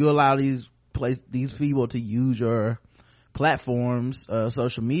saying you allow these people to use your platforms,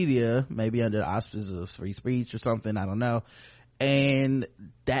 social media, maybe under the auspices of free speech or something, I don't know, and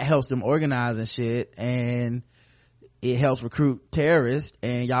that helps them organize and shit, and it helps recruit terrorists,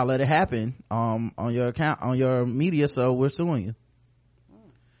 and y'all let it happen on your account, on your media, so we're suing you.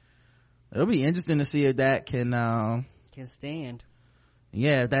 It'll be interesting to see if that can stand.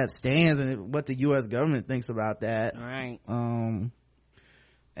 Yeah, if that stands, and what the U.S. government thinks about that. Right. And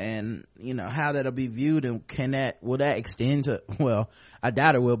how that'll be viewed, and will that extend to, well, I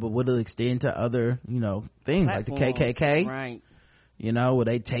doubt it will, but will it extend to other things like the KKK? Right. Will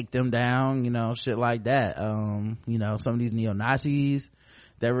they take them down, shit like that. Some of these neo-Nazis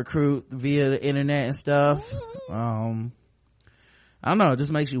that recruit via the internet and stuff. I don't know, it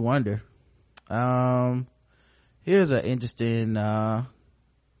just makes you wonder. Here's an interesting,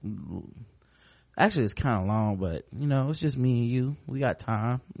 actually it's kind of long, but it's just me and you, we got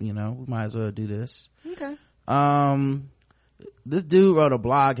time, we might as well do this. Okay. This dude wrote a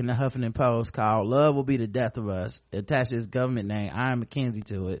blog in the Huffington Post called "Love Will Be the Death of Us," attached his government name Ian McKenzie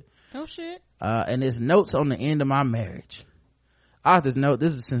to it. Oh shit. And it's notes on the end of my marriage. Authors note,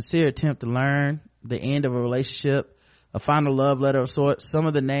 this is a sincere attempt to learn the end of a relationship, a final love letter of sorts. Some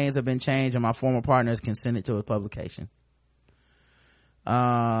of the names have been changed and my former partner has consented to its publication.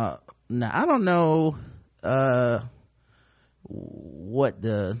 Now I don't know what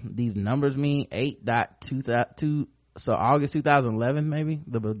these numbers mean. 8.2, so August 2011, maybe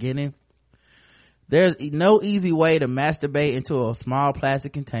the beginning. There's no easy way to masturbate into a small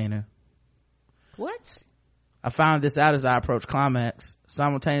plastic container. What? I found this out as I approached climax,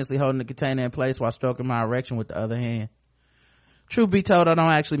 simultaneously holding the container in place while stroking my erection with the other hand. Truth be told, I don't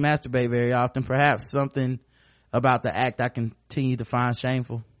actually masturbate very often. Perhaps something about the act I continue to find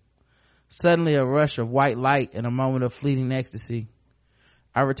shameful. Suddenly a rush of white light and a moment of fleeting ecstasy.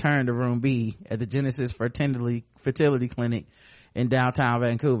 I returned to room B at the Genesis Fertility Clinic in downtown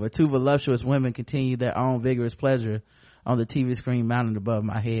Vancouver. Two voluptuous women continued their own vigorous pleasure on the TV screen mounted above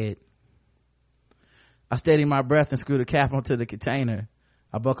my head. I steadied my breath and screwed the cap onto the container.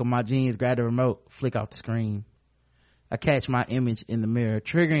 I buckled my jeans, grabbed the remote, flick off the screen. I catch my image in the mirror,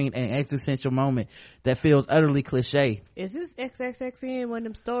 triggering an existential moment that feels utterly cliche. Is this XXXN one of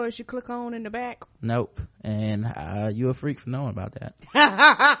them stories you click on in the back? Nope. And you a freak for knowing about that.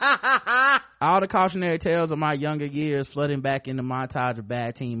 All the cautionary tales of my younger years flooding back into montage of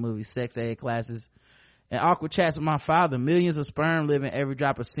bad teen movies, sex ed classes, and awkward chats with my father. Millions of sperm live in every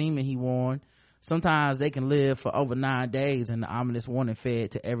drop of semen, he warned. Sometimes they can live for over 9 days, and the ominous warning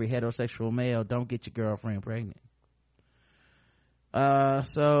fed to every heterosexual male: don't get your girlfriend pregnant.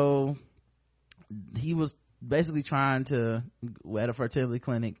 So he was basically trying to, at a fertility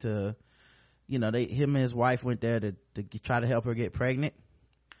clinic, to, him and his wife went there to try to help her get pregnant.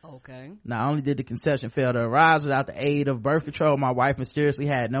 Okay. Not only did the conception fail to arise without the aid of birth control, my wife mysteriously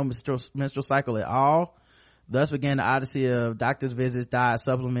had no menstrual cycle at all. Thus began the odyssey of doctor's visits, diet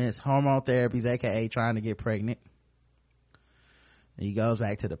supplements, hormone therapies, aka trying to get pregnant. He goes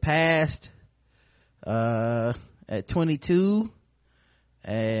back to the past. At 22,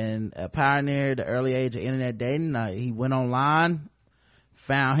 and a pioneer the early age of internet dating, he went online,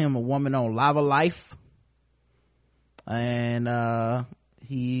 found him a woman on Lava Life, and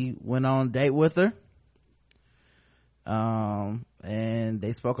he went on a date with her, and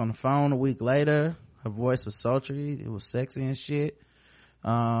they spoke on the phone a week later. Her voice was sultry, it was sexy and shit,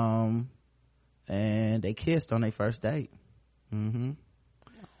 and they kissed on their first date. And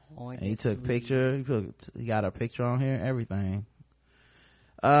he took picture, he got a picture on here, everything.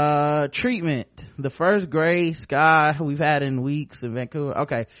 Treatment, the first gray sky we've had in weeks in Vancouver.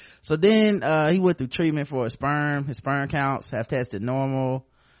 Okay, so then he went through treatment for his sperm counts have tested normal.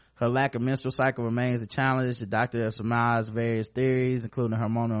 Her lack of menstrual cycle remains a challenge. The doctor has surmised various theories, including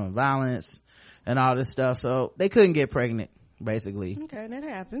hormonal imbalance and all this stuff, so they couldn't get pregnant, basically. Okay, that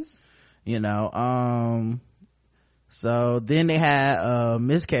happens. So then they had a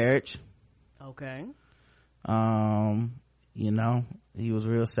miscarriage. Okay. He was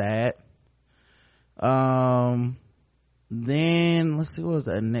real sad. Then let's see, what was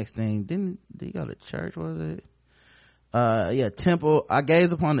the next thing? Did he go to church? What was it? Temple. I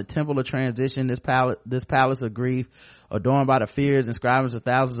gaze upon the temple of transition, this palace of grief, adorned by the fears and inscribings of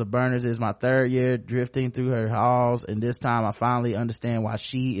thousands of burners. It is my third year drifting through her halls, and this time I finally understand why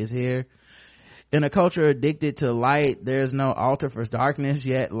she is here. In a culture addicted to light, there is no altar for darkness,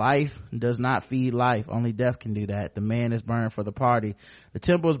 yet life does not feed life. Only death can do that. The man is burned for the party. The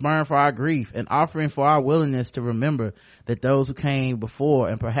temple is burned for our grief, an offering for our willingness to remember that those who came before,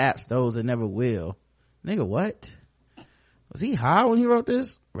 and perhaps those that never will. Nigga, what? Was he high when he wrote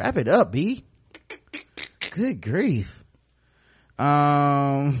this? Wrap it up, B. Good grief. Let's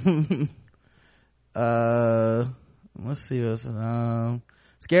see what's,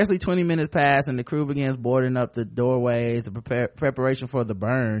 scarcely 20 minutes pass and the crew begins boarding up the doorways in preparation for the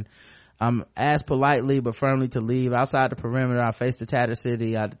burn. I'm asked politely but firmly to leave. Outside the perimeter, I face the tattered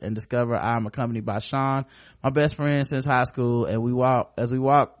city and discover I'm accompanied by Sean, my best friend since high school, and as we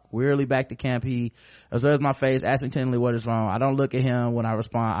walk wearily back to camp, he observes my face, asking tenderly what is wrong. I don't look at him when I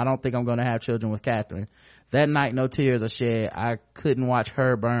respond, I don't think I'm going to have children with Catherine. That night, no tears are shed. I couldn't watch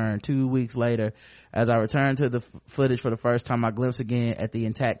her burn. 2 weeks later, as I return to the footage for the first time, I glimpse again at the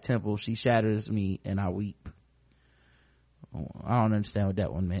intact temple. She shatters me and I weep. I don't understand what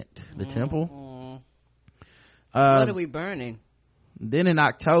that one meant. The temple? What are we burning? Then in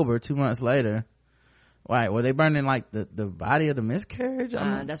October, 2 months later, were they burning like the body of the miscarriage?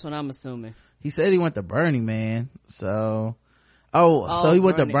 That's what I'm assuming. He said he went to Burning Man, so so he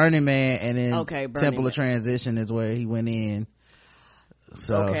went to Burning Man, and then Temple of Transition is where he went in.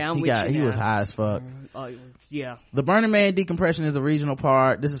 So he was high as fuck. Yeah. The Burning Man decompression is a regional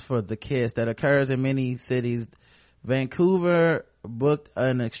part. This is for the kiss that occurs in many cities. Vancouver booked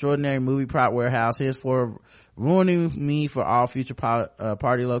an extraordinary movie prop warehouse. Here's for ruining me for all future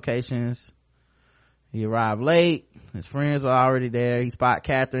party locations. He arrived late. His friends were already there. He spot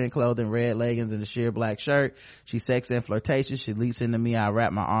Catherine clothed in red leggings and a sheer black shirt. She's sexy and flirtatious. She leaps into me. I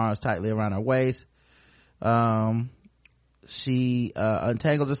wrap my arms tightly around her waist. She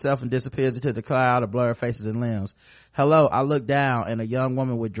untangles herself and disappears into the cloud of blurred faces and limbs. Hello. I look down and a young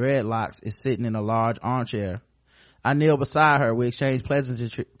woman with dreadlocks is sitting in a large armchair. I kneel beside her. We exchange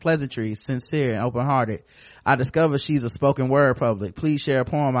pleasantries, sincere and open-hearted. I discover she's a spoken word public. Please share a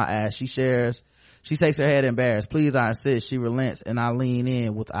poem, I ask. She shakes her head embarrassed. Please, I insist. She relents and I lean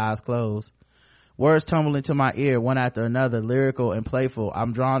in with eyes closed. Words tumble into my ear one after another, lyrical and playful.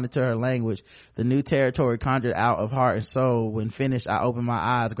 I'm drawn into her language, the new territory conjured out of heart and soul. When finished, I open my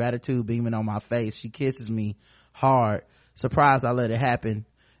eyes, gratitude beaming on my face. She kisses me hard. Surprised I let it happen.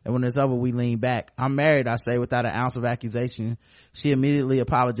 And when it's over, we lean back. I'm married, I say without an ounce of accusation. She immediately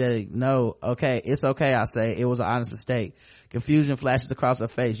apologetic. No, okay, it's okay, I say. It was an honest mistake. Confusion flashes across her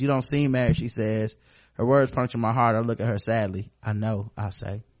face. You don't seem married, she says. Her words puncture my heart. I look at her sadly. I know, I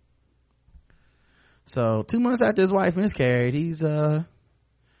say. So 2 months after his wife miscarried, he's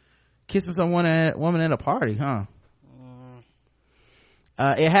kissing woman at a party, huh?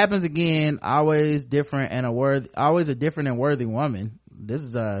 It happens again. Always a different and worthy woman. This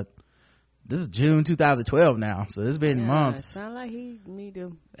is June 2012 now, so it's been months. Sound like he need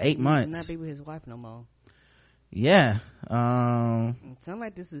to 8 months not be with his wife no more. Yeah. Sound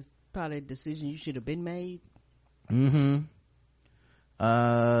like this is probably a decision you should have been made.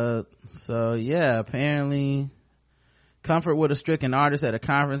 So yeah, apparently comfort with a stricken artist at a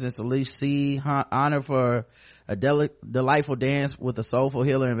conference in Salish Sea, honor for a delightful dance with a soulful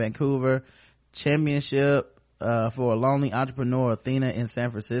healer in Vancouver, championship for a lonely entrepreneur Athena in San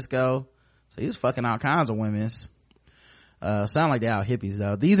Francisco. So he was fucking all kinds of women's. Sound like they all hippies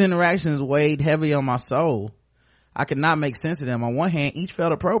though. These interactions weighed heavy on my soul. I could not make sense of them. On one hand, each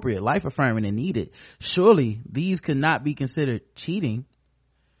felt appropriate, life affirming and needed. Surely these could not be considered cheating.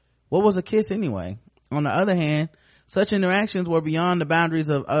 What was a kiss anyway? On the other hand, such interactions were beyond the boundaries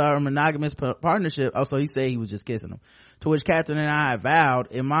of our monogamous partnership. Oh, so he said he was just kissing them. To which Catherine and I vowed.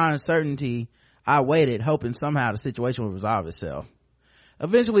 In my uncertainty, I waited, hoping somehow the situation would resolve itself.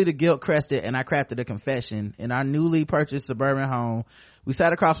 Eventually the guilt crested and I crafted a confession. In our newly purchased suburban home, we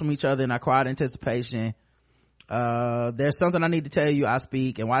sat across from each other in our quiet anticipation. There's something I need to tell you, I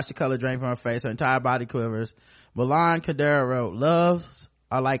speak, and watch the color drain from her face. Her entire body quivers. Milan Kundera wrote, loves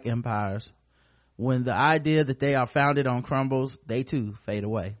are like empires. When the idea that they are founded on crumbles, they too fade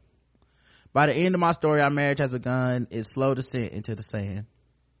away. By the end of my story, our marriage has begun its slow descent into the sand.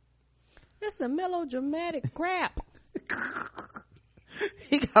 That's a melodramatic crap.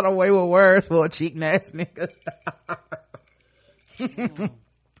 He got away with words for a cheating ass nigga.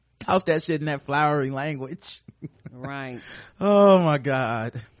 Toss that shit in that flowery language. Right. Oh my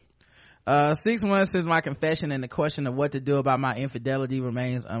god. 6 months since my confession, and the question of what to do about my infidelity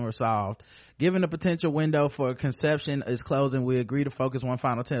remains unresolved. Given the potential window for conception is closing, we agree to focus one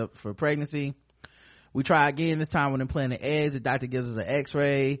final attempt for pregnancy. We try again, this time with implanted eggs. The doctor gives us an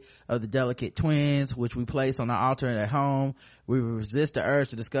x-ray of the delicate twins, which we place on the altar at home. We resist the urge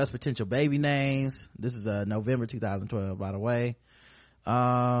to discuss potential baby names. This is November 2012, by the way.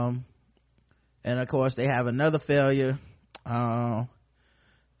 And of course they have another failure.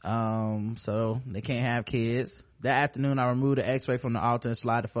 So they can't have kids. That afternoon I removed the x-ray from the altar and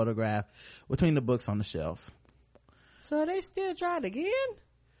slide the photograph between the books on the shelf. So they still tried again?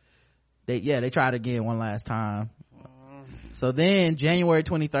 They tried again one last time. So then January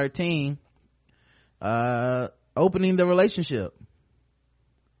 2013, opening the relationship.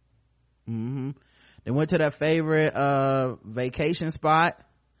 They went to their favorite vacation spot.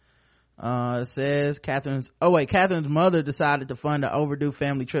 It says Catherine's mother decided to fund an overdue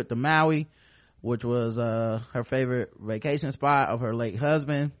family trip to Maui, which was her favorite vacation spot of her late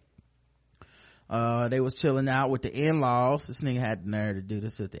husband. They was chilling out with the in-laws. This nigga had the nerve to do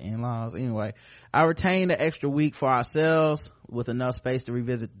this with the in-laws. Anyway, I retained an extra week for ourselves with enough space to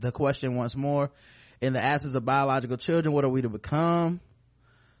revisit the question once more. In the absence of biological children, what are we to become?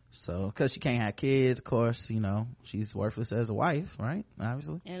 So, because she can't have kids, of course, you know, she's worthless as a wife, right?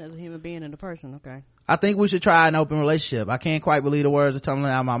 Obviously. And as a human being and a person, okay. I think we should try an open relationship. I can't quite believe the words are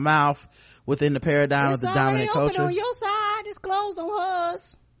tumbling out of my mouth within the paradigm of the dominant culture. It's already open on your side. It's closed on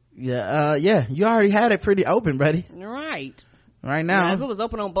hers. Yeah, you already had it pretty open, buddy. Right now. Now, if it was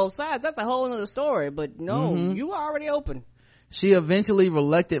open on both sides, that's a whole other story, but no, you were already open. She eventually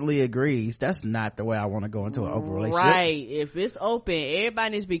reluctantly agrees. That's not the way I want to go into an open relationship. Right. If it's open, everybody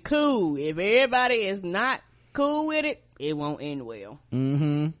needs to be cool. If everybody is not cool with it, it won't end well.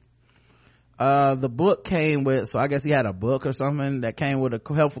 The book came with, so I guess he had a book or something that came with a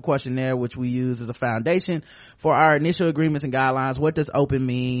helpful questionnaire, which we use as a foundation for our initial agreements and guidelines. What does open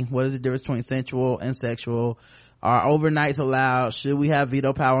mean? What is the difference between sensual and sexual? Are overnights allowed? Should we have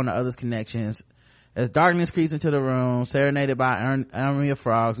veto power on the other's connections? As darkness creeps into the room, serenaded by an army of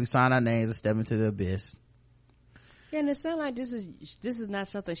frogs, we sign our names and step into the abyss. Yeah, and it sounds like this is not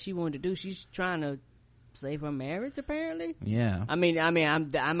something she wanted to do. She's trying to save her marriage, apparently. Yeah. I mean, I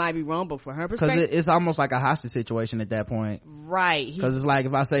might be wrong, but for her perspective, because it's almost like a hostage situation at that point, right? Because it's like,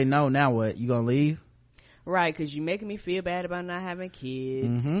 if I say no, now what? You gonna leave? Right, because you're making me feel bad about not having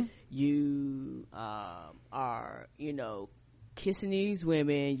kids. You are, kissing these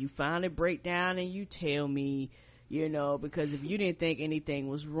women. You finally break down and you tell me, because if you didn't think anything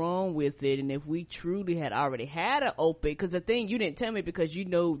was wrong with it, and if we truly had already had an open, because the thing you didn't tell me because you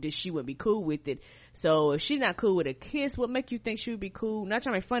know that she would be cool with it. So if she's not cool with a kiss, what make you think she would be cool? Not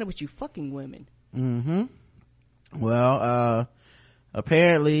trying to make fun of, but you fucking women. Well,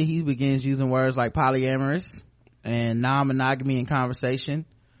 apparently he begins using words like polyamorous and non-monogamy in conversation.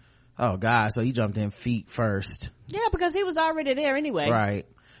 Oh God, so he jumped in feet first. Yeah, because he was already there anyway. Right.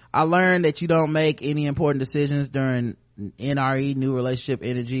 I learned that you don't make any important decisions during NRE, new relationship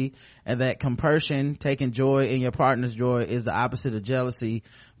energy, and that compersion, taking joy in your partner's joy, is the opposite of jealousy,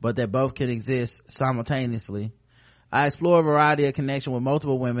 but that both can exist simultaneously. I explore a variety of connection with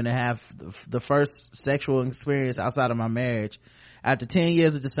multiple women and have the first sexual experience outside of my marriage. After 10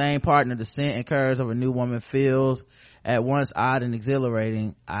 years with the same partner, the scent and curves of a new woman feels at once odd and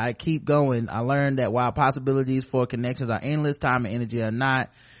exhilarating. I keep going. I learned that while possibilities for connections are endless, time and energy are not.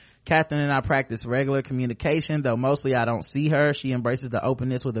 Catherine and I practice regular communication, though mostly I don't see her. She embraces the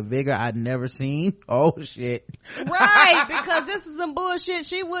openness with a vigor I'd never seen. Oh shit. Right, because this is some bullshit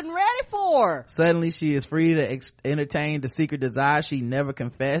she wasn't ready for. Suddenly she is free to entertain the secret desires she never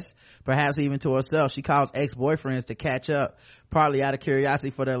confessed, perhaps even to herself. She calls ex-boyfriends to catch up, partly out of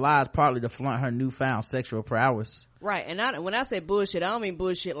curiosity for their lives, partly to flaunt her newfound sexual prowess. Right, and when I say bullshit, I don't mean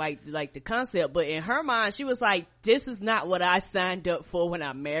bullshit like the concept, but in her mind, she was like, this is not what I signed up for when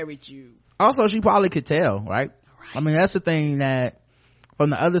I married you. Also, she probably could tell, right? I mean, that's the thing that,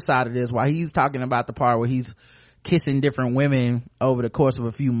 from the other side of this, while he's talking about the part where he's kissing different women over the course of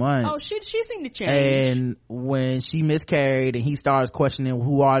a few months. Oh, she seemed to change. And when she miscarried and he starts questioning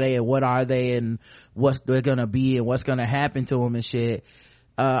who are they and what are they and what they're gonna be and what's gonna happen to them and shit,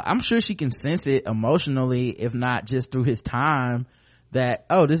 I'm sure she can sense it emotionally, if not just through his time, that,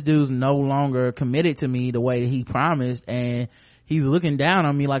 oh, this dude's no longer committed to me the way that he promised, and he's looking down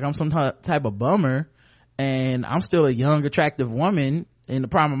on me like I'm some type of bummer, and I'm still a young, attractive woman in the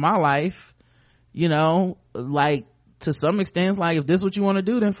prime of my life, like, to some extent, like, if this is what you want to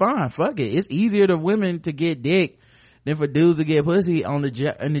do, then fine, fuck it. It's easier for women to get dick than for dudes to get pussy on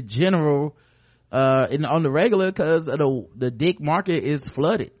the general, on the regular, because the dick market is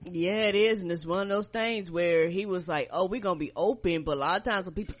flooded. Yeah, it is, and it's one of those things where he was like, oh, we're gonna be open, but a lot of times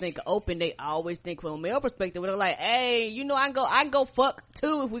when people think of open, they always think from a male perspective, where they're like, hey, I can go fuck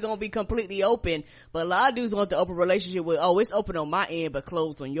too if we're gonna be completely open. But a lot of dudes want the open relationship with, oh, it's open on my end but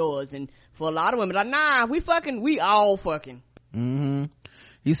closed on yours. And for a lot of women, like, nah, we all fucking.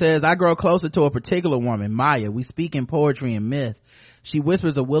 He says, I grow closer to a particular woman, Maya. We speak in poetry and myth. She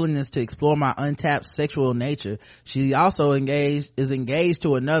whispers a willingness to explore my untapped sexual nature. She also is engaged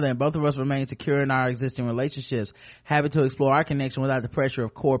to another, and both of us remain secure in our existing relationships, happy to explore our connection without the pressure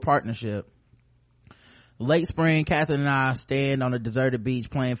of core partnership. Late spring, Catherine and I stand on a deserted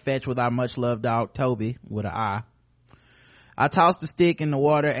beach playing fetch with our much-loved dog, Toby, with an I. I toss the stick in the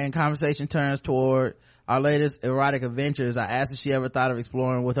water and conversation turns toward our latest erotic adventures. I asked if she ever thought of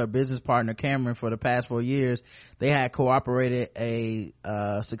exploring with her business partner Cameron. For the past 4 years, they had cooperated a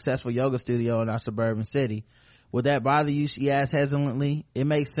successful yoga studio in our suburban city. Would that bother you? She asked hesitantly. It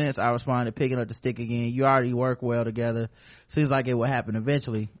makes sense, I responded, picking up the stick again. You already work well together. Seems like it will happen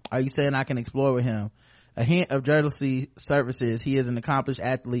eventually. Are you saying I can explore with him? A hint of jealousy surfaces. He is an accomplished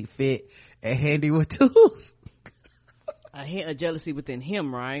athlete, fit, and handy with tools. A hint of jealousy within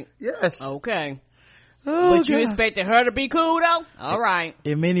him, right? Yes. Okay. Oh, but you expected her to be cool though? All right.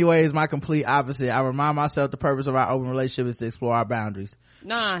 In many ways, my complete opposite. I remind myself the purpose of our open relationship is to explore our boundaries.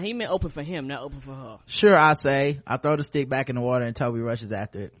 Nah, he meant open for him, not open for her. Sure, I say. I throw the stick back in the water and Toby rushes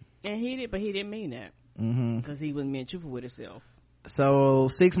after it. And he didn't mean that. Because he wasn't being truthful with himself. So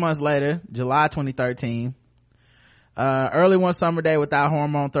 6 months later, July 2013, early one summer day without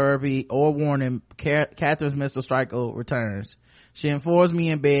hormone therapy or warning, Catherine's menstrual cycle returns. She informs me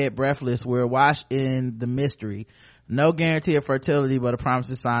in bed, breathless. We're washed in the mystery. No guarantee of fertility, but a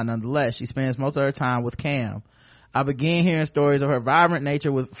promising sign nonetheless. She spends most of her time with Cam. I begin hearing stories of her vibrant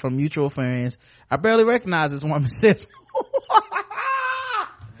nature from mutual friends. I barely recognize this woman, says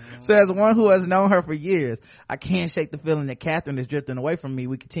one who has known her for years. I can't shake the feeling that Catherine is drifting away from me.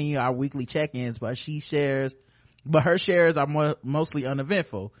 We continue our weekly check-ins, but her shares are mostly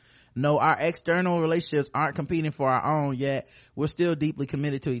uneventful. No, our external relationships aren't competing for our own, yet we're still deeply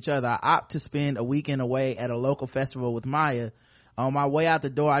committed to each other. I opt to spend a weekend away at a local festival with Maya. On my way out the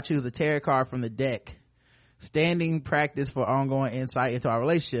door, I choose a tarot card from the deck. Standing practice for ongoing insight into our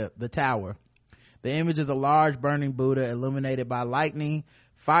relationship. The Tower. The image is a large burning Buddha illuminated by lightning,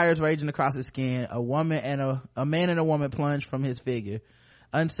 Fires raging across his skin. A man and a woman plunged from his figure.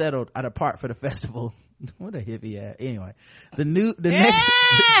 Unsettled, I depart for the festival. What a hippie ass. Anyway, the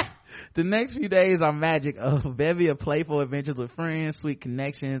next few days are magic, a bevy of playful adventures with friends, sweet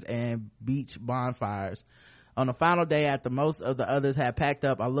connections, and beach bonfires. On the final day, after most of the others had packed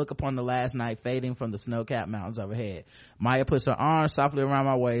up, I look upon the last night fading from the snow-capped mountains overhead. Maya puts her arms softly around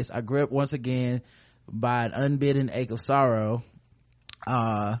my waist. I grip once again by an unbidden ache of sorrow.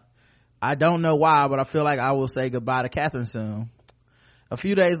 I don't know why, but I feel like I will say goodbye to Catherine soon. A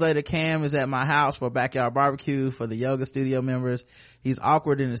few days later, Cam is at my house for a backyard barbecue for the yoga studio members. He's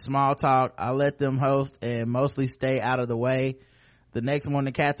awkward in his small talk. I let them host and mostly stay out of the way. The next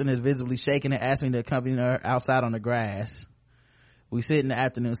morning, Catherine is visibly shaking and asks me to accompany her outside on the grass. We sit in the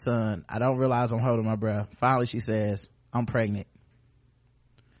afternoon sun. I don't realize I'm holding my breath. Finally, she says, I'm pregnant.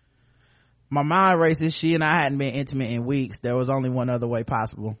 My mind races. She and I hadn't been intimate in weeks. There was only one other way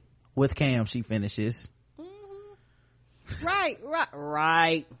possible. With Cam, she finishes. Right.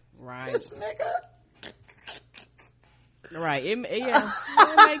 This nigga. Right. It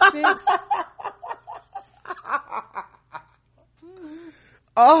makes sense.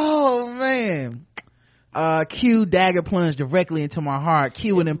 Oh man. Q dagger plunged directly into my heart.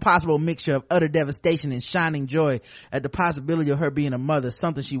 Q an impossible mixture of utter devastation and shining joy at the possibility of her being a mother,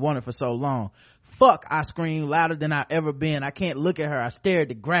 something she wanted for so long. Fuck, I screamed louder than I've ever been. I can't look at her. I stare at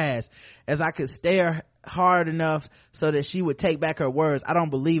the grass as I could stare hard enough so that she would take back her words. I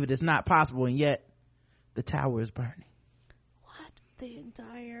don't believe it. It's not possible. And yet the tower is burning. What the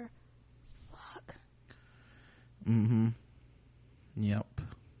entire fuck? Yep.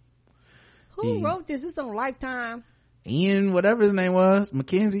 Who wrote this? This on Lifetime. Ian, whatever his name was,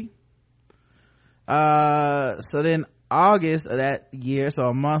 Mackenzie. So then August of that year, so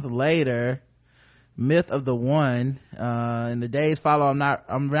a month later, Myth of the One. In the days follow, I'm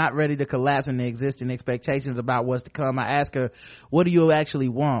not ready to collapse in the existing expectations about what's to come. I ask her, what do you actually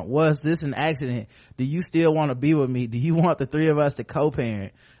want? Was this an accident? Do you still want to be with me? Do you want the three of us to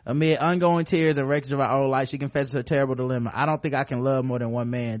co-parent? Amid ongoing tears and wreckage of our old life, she confesses her terrible dilemma. I don't think I can love more than one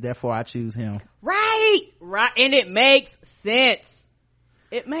man, therefore I choose him. Right, and it makes sense.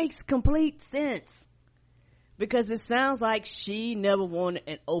 It makes complete sense. Because it sounds like she never wanted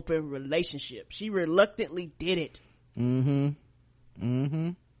an open relationship. She reluctantly did it. He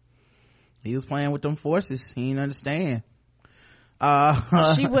was playing with them forces. He didn't understand.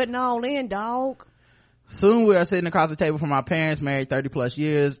 She wasn't all in, dog. Soon we are sitting across the table from our parents, married 30 plus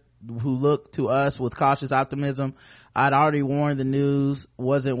years, who look to us with cautious optimism. I'd already warned the news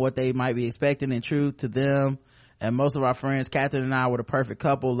wasn't what they might be expecting. In truth, to them and most of our friends, Catherine and I were the perfect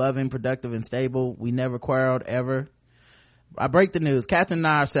couple, loving, productive, and stable. We never quarreled, ever. I break the news. Catherine and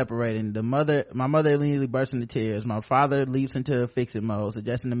I are separating. My mother immediately bursts into tears. My father leaps into fix-it mode,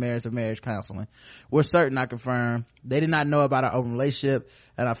 suggesting the merits of marriage counseling. We're certain, I confirm. They did not know about our open relationship,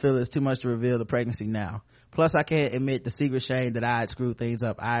 and I feel it's too much to reveal the pregnancy now. Plus, I can't admit the secret shame that I had screwed things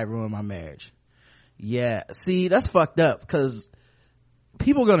up. I had ruined my marriage. Yeah, see, that's fucked up, because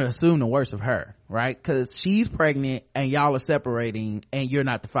people are gonna assume the worst of her, right? Because she's pregnant, and y'all are separating, and you're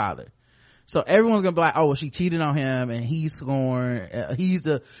not the father. So everyone's gonna be like, oh, well, she cheated on him and he's scorned. He's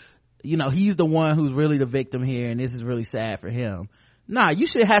the one who's really the victim here, and this is really sad for him. Nah, you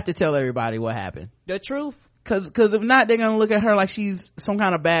should have to tell everybody what happened. The truth. Cause if not, they're gonna look at her like she's some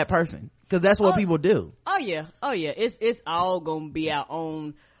kind of bad person. Cause that's what people do. Oh yeah. It's all gonna be out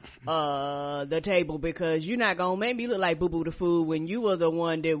on the table, because you're not gonna make me look like Boo Boo the Fool when you were the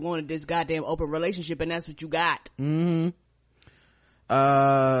one that wanted this goddamn open relationship, and that's what you got.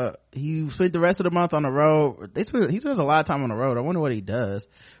 He spent the rest of the month on the road. He spends a lot of time on the road. I wonder what he does.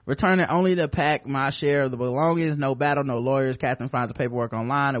 Returning only to pack my share of the belongings. No battle, no lawyers. Catherine finds the paperwork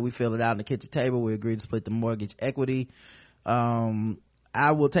online and we fill it out on the kitchen table. We agree to split the mortgage equity.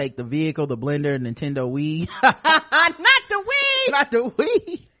 I will take the vehicle, the blender, Nintendo Wii. Not the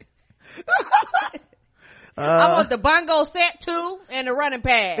Wii. I want the bongo set too, and the running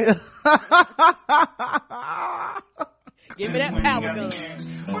pad. Give me that power gun.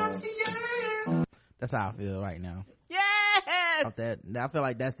 That's how I feel right now. Yes! I feel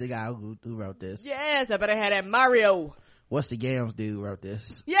like that's the guy who wrote this. Yes, I better have that Mario. What's the Gams dude wrote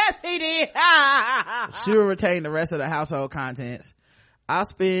this? Yes, he did. She will retain the rest of the household contents. I'll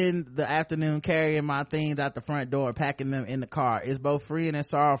spend the afternoon carrying my things out the front door, packing them in the car. It's both freeing and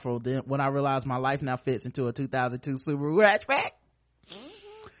sorrowful when I realize my life now fits into a 2002 Subaru hatchback.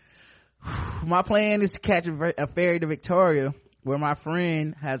 My plan is to catch a ferry to Victoria, where my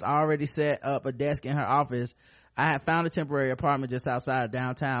friend has already set up a desk in her office. I have found a temporary apartment just outside of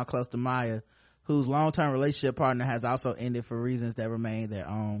downtown, close to Maya. whose long-term relationship partner has also ended for reasons that remain their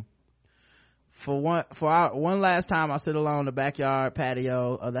own. One last time I sit alone in the backyard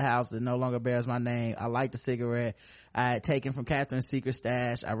patio of the house that no longer bears my name. I light the cigarette I had taken from Catherine's secret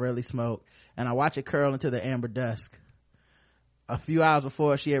stash. I rarely smoke, and I watch it curl into the amber dusk. A few hours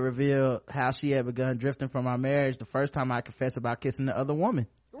before, she had revealed how she had begun drifting from our marriage the first time I confessed about kissing the other woman.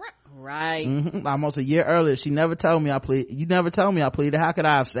 Right. Almost a year earlier, you never told me I pleaded. How could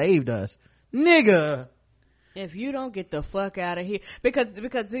I have saved us? Nigga. If you don't get the fuck out of here, because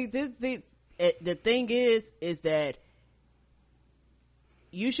the thing is that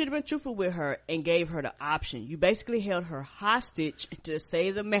you should have been truthful with her and gave her the option. You basically held her hostage to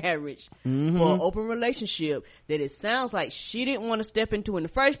save the marriage for an open relationship that it sounds like she didn't want to step into in the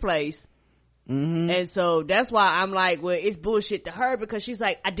first place. And so that's why I'm like, well, it's bullshit to her, because she's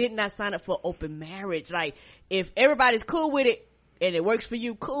like, I did not sign up for open marriage. Like, if everybody's cool with it and it works for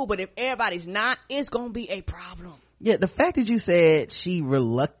you, cool, but if everybody's not, it's gonna be a problem. Yeah, the fact that you said she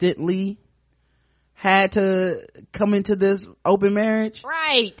reluctantly had to come into this open marriage,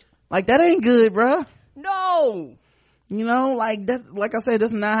 right, like, that ain't good, bruh. No, you know, like, that's, like I said,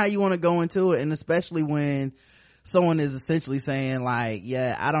 that's not how you want to go into it. And especially when someone is essentially saying, like,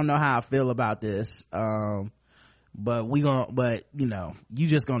 yeah, I don't know how I feel about this, but you know, you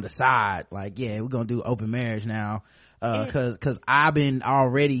just gonna decide, like, yeah, we're gonna do open marriage now, cause I've been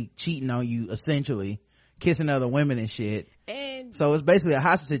already cheating on you, essentially kissing other women and shit. And so it's basically a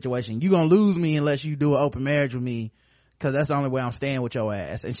hostage situation. You gonna lose me unless you do an open marriage with me, cause that's the only way I'm staying with your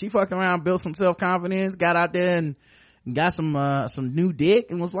ass. And she fucking around, built some self-confidence, got out there and got some new dick,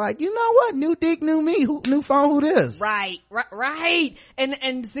 and was like, you know what, new dick, new me, new phone, who this? Right.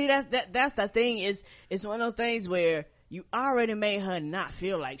 And see, that's the thing, is it's one of those things where you already made her not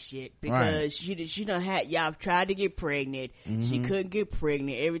feel like shit, because she done had, y'all tried to get pregnant, she couldn't get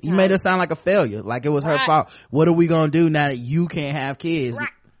pregnant every time. You made her sound like a failure, like it was her fault. What are we gonna do now that you can't have kids?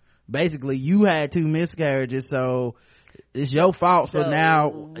 Basically, you had 2 miscarriages, so it's your fault. So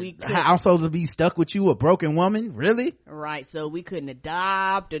now I'm supposed to be stuck with you, a broken woman? Really? Right. So we couldn't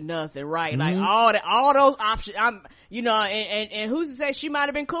adopt or nothing. Right. Like all those options. And who's to say she might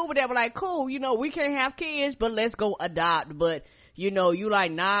have been cool with that, but like, cool, you know, we can't have kids, but let's go adopt. But you know, you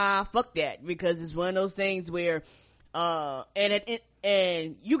like, nah, fuck that, because it's one of those things where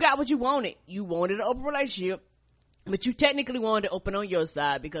and you got what you wanted. You wanted an open relationship, but you technically wanted to open on your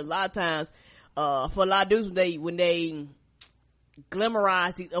side, because a lot of times for a lot of dudes, when they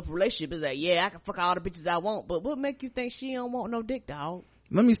glamorize these open relationships, it's like, yeah, I can fuck all the bitches I want, but what make you think she don't want no dick, dog?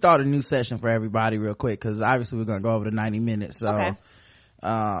 Let me start a new session for everybody real quick, because obviously we're gonna go over the 90 minutes. So okay.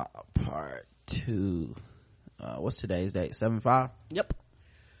 Part 2, what's today's date? 7/5? Yep.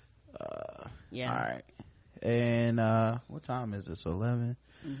 Yeah. All right. And what time is this? 11.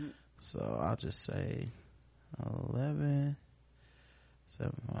 So I'll just say 11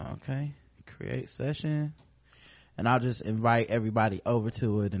 7. Okay, create session, and I'll just invite everybody over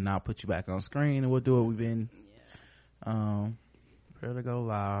to it, and I'll put you back on screen, and we'll do what we've been prepare to go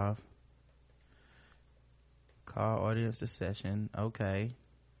live, call audience to session. Okay,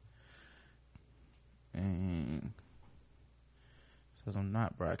 and says I'm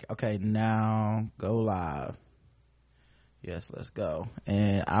not broadcast. Okay, now go live. Yes, let's go.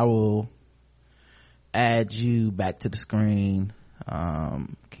 And I will add you back to the screen.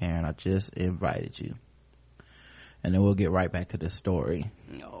 Karen, I just invited you, and then we'll get right back to the story.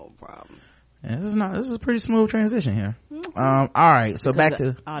 No problem. And this is a pretty smooth transition here. All right, so because back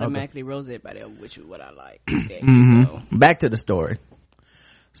to automatically rolls everybody up, which is what I like. Okay, back to the story.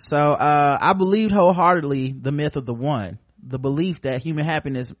 So I believed wholeheartedly the myth of the one, the belief that human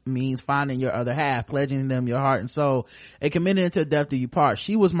happiness means finding your other half, pledging them your heart and soul, and committing until death do you part.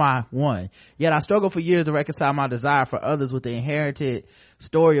 She was my one. Yet I struggled for years to reconcile my desire for others with the inherited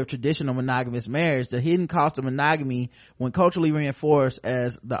story of traditional monogamous marriage. The hidden cost of monogamy, when culturally reinforced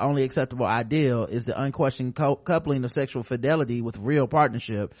as the only acceptable ideal, is the unquestioned coupling of sexual fidelity with real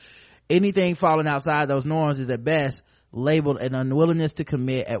partnership. Anything falling outside those norms is at best labeled an unwillingness to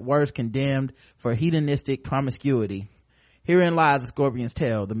commit, at worst condemned for hedonistic promiscuity. Herein lies the scorpion's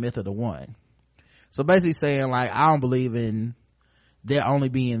tail, the myth of the one. So basically saying, like, I don't believe in there only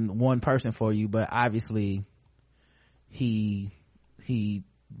being one person for you, but obviously he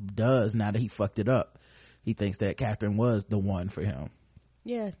does, now that he fucked it up. He thinks that Catherine was the one for him.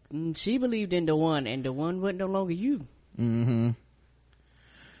 Yeah, she believed in the one, and the one wasn't no longer you.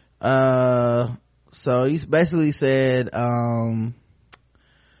 So he basically said,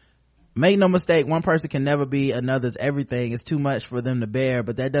 Make no mistake, one person can never be another's everything. It's too much for them to bear,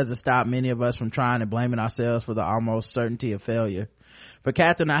 but that doesn't stop many of us from trying and blaming ourselves for the almost certainty of failure. For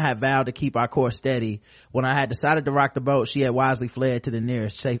Catherine, I had vowed to keep our course steady. When I had decided to rock the boat, she had wisely fled to the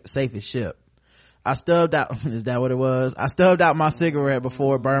nearest safest ship. I stubbed out, is that what it was? I stubbed out my cigarette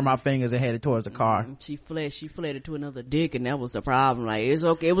before it burned my fingers and headed towards the car. She fled to another dick, and that was the problem. Like, it's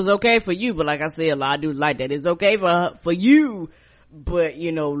okay, it was okay for you, but like I said, a lot of dudes like that. It's okay for you, but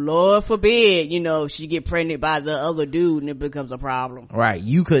Lord forbid, she get pregnant by the other dude and it becomes a problem. Right,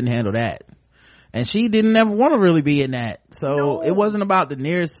 you couldn't handle that. And she didn't ever want to really be in that. So It wasn't about the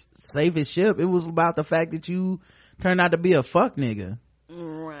nearest safest ship. It was about the fact that you turned out to be a fuck nigga.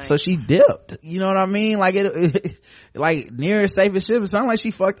 Right. So she dipped. You know what I mean? Like like nearest safest ship. It sounded like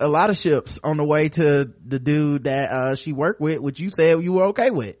she fucked a lot of ships on the way to the dude that she worked with, which you said you were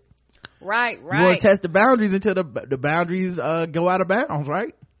okay with. Right. You want to test the boundaries until the boundaries go out of bounds,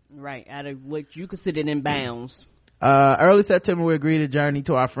 right? Right, out of what you considered in bounds. Early September, we agreed to journey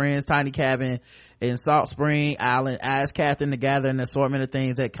to our friend's tiny cabin in Salt Spring Island. I asked Catherine to gather an assortment of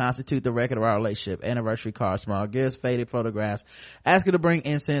things that constitute the record of our relationship: anniversary cards, small gifts, faded photographs. Asked her to bring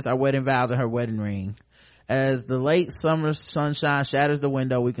incense, our wedding vows, and her wedding ring. As the late summer sunshine shatters the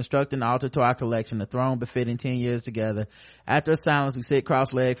window, we construct an altar to our collection, a throne befitting 10 years together. After a silence, we sit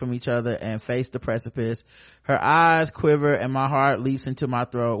cross-legged from each other and face the precipice. Her eyes quiver and my heart leaps into my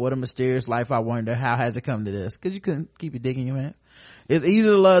throat. What a mysterious life, I wonder. How has it come to this? Because you couldn't keep your dick in your hand. It's easy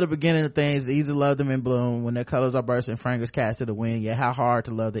to love the beginning of things, it's easy to love them in bloom when their colors are bursting, fragrance cast to the wind. Yet how hard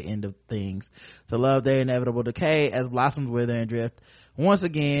to love the end of things, to love their inevitable decay as blossoms wither and drift once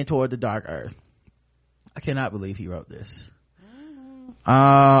again toward the dark earth. I cannot believe he wrote this.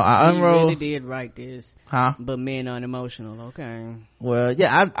 I unrolled. He really did write this. Huh? But men aren't emotional. Okay. Well,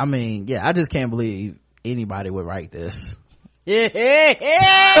 yeah, I just can't believe anybody would write this. Yeah.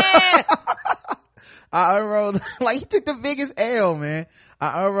 I unrolled, like, he took the biggest L, man.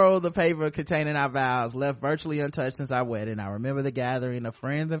 I unrolled the paper containing our vows, left virtually untouched since our wedding. I remember the gathering of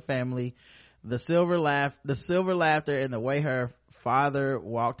friends and family, the silver laughter, and the way her father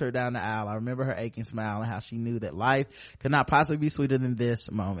walked her down the aisle. I remember her aching smile and how she knew that life could not possibly be sweeter than this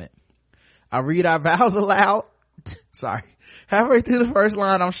moment. I read our vows aloud. Sorry. Halfway through the first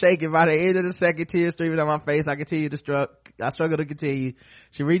line, I'm shaking. By the end of the second, tears streaming down my face. I struggle to continue.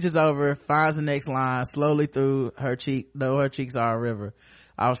 She reaches over, finds the next line, slowly through her cheek, though her cheeks are a river.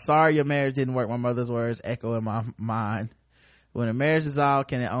 I'm sorry your marriage didn't work. My mother's words echo in my mind. When a marriage dissolves,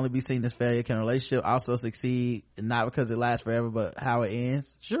 can it only be seen as failure? Can a relationship also succeed, not because it lasts forever, but how it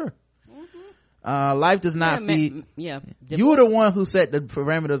ends? Sure. Life does not feed. You were the one who set the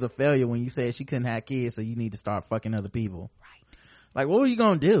parameters of failure when you said she couldn't have kids, so you need to start fucking other people. Right. Like, what were you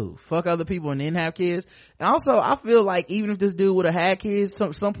gonna do? Fuck other people and then have kids? And also, I feel like even if this dude would have had kids,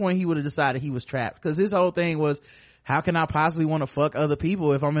 some point he would have decided he was trapped. Cause his whole thing was, how can I possibly want to fuck other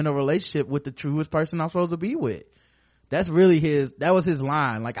people if I'm in a relationship with the truest person I'm supposed to be with? That's really that was his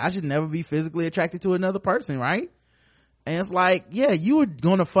line. Like, I should never be physically attracted to another person, right? And it's like, yeah, you were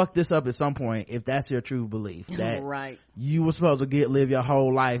gonna fuck this up at some point if that's your true belief. That right. You were supposed to live your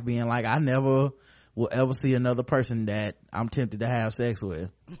whole life being like, I never will ever see another person that I'm tempted to have sex with.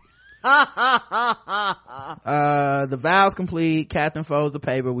 The vows complete. Catherine folds the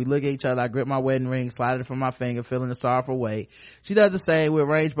paper. We look at each other. I grip my wedding ring, slide it from my finger, feeling the sorrowful weight. She does the same. We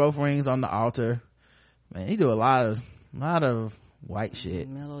arrange both rings on the altar. Man, he do a lot of white shit.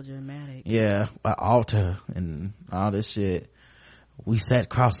 Melodramatic. Yeah, an altar and all this shit. We sat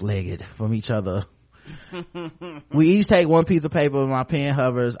cross-legged from each other. We each take one piece of paper. My pen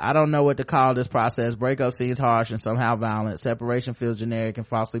hovers. I don't know what to call this process. Breakup seems harsh and somehow violent. Separation feels generic and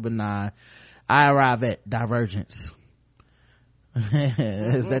falsely benign. I arrive at divergence.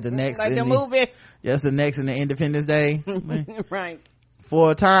 Is that the next? Like the movie. Yes, the next in the Independence Day. Right.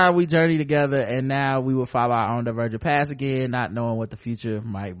 For a time we journeyed together, and now we will follow our own divergent paths again, not knowing what the future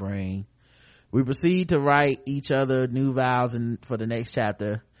might bring. We proceed to write each other new vows for the next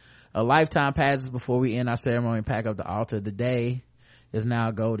chapter. A lifetime passes before we end our ceremony and pack up the altar. The day is now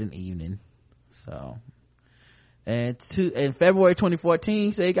a golden evening. So, and in February 2014,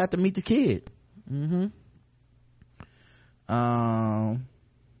 he said he got to meet the kid.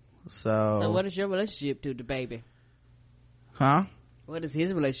 So what is your relationship to the baby? Huh? What is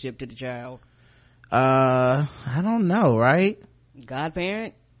his relationship to the child? I don't know, right?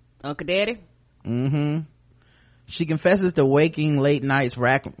 Godparent? Uncle Daddy? She confesses to waking late nights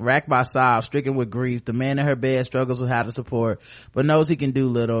racked by sobs, stricken with grief. The man in her bed struggles with how to support, but knows he can do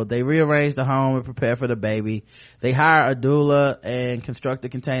little. They rearrange the home and prepare for the baby. They hire a doula and construct a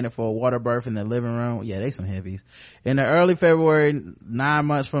container for a water birth in their living room. Yeah, they some hippies. In the early February, 9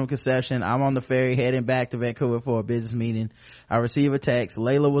 months from conception, I'm on the ferry heading back to Vancouver for a business meeting. I receive a text.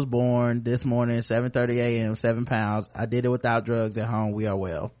 Layla was born this morning at 7:30 a.m., 7 pounds. I did it without drugs at home. We are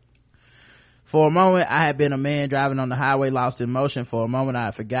well. For a moment, I had been a man driving on the highway, lost in motion. For a moment, I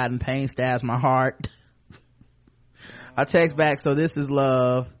had forgotten pain stabs my heart. I text back, so this is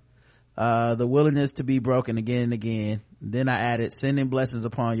love, the willingness to be broken again and again. Then I added, sending blessings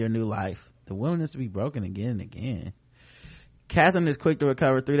upon your new life. The willingness to be broken again and again. Catherine is quick to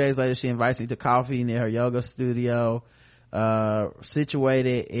recover. 3 days later, she invites me to coffee near her yoga studio,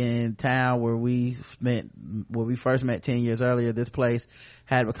 situated in town where we first met 10 years earlier. This place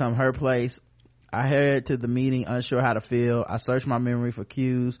had become her place. I headed to the meeting unsure how to feel. I searched my memory for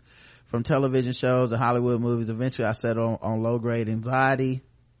cues from television shows and Hollywood movies. Eventually I settled on low grade anxiety.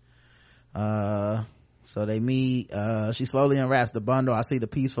 So they meet. She slowly unwraps the bundle. I see the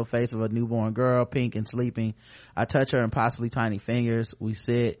peaceful face of a newborn girl, pink and sleeping. I touch her impossibly tiny fingers. We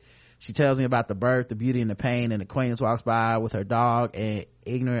sit. She tells me about the birth, the beauty and the pain. An acquaintance walks by with her dog and,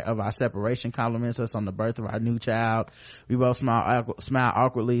 ignorant of our separation, compliments us on the birth of our new child. We both smile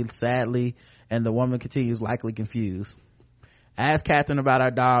awkwardly, sadly, and the woman continues, likely confused. I asked Catherine about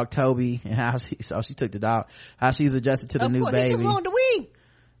our dog Toby and how she took the dog, how she's adjusted to the new baby. He just wanted the wee.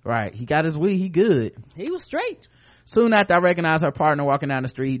 Right, he got his wee, he good. He was straight. Soon after I recognize her partner walking down the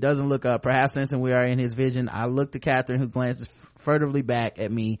street. He doesn't look up, perhaps sensing we are in his vision. I look to Catherine, who glances furtively back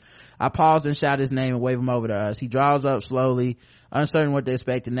at me. I pause and shout his name and wave him over to us. He draws up slowly, uncertain what to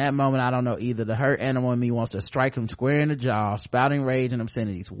expect. In that moment, I don't know either. The hurt animal in me wants to strike him square in the jaw, spouting rage and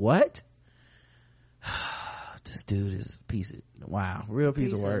obscenities. What? This dude is a piece of, wow, real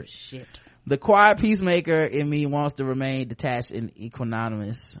piece of work. Shit. The quiet peacemaker in me wants to remain detached and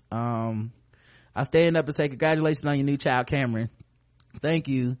equanimous. I stand up and say, congratulations on your new child, Cameron. Thank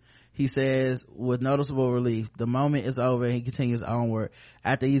you, he says with noticeable relief. The moment is over and he continues onward.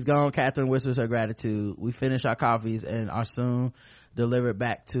 After he's gone, Catherine whispers her gratitude. We finish our coffees and are soon delivered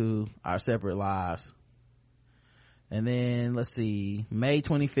back to our separate lives. And then let's see, May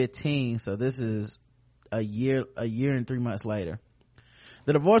 2015, so this is a year and 3 months later.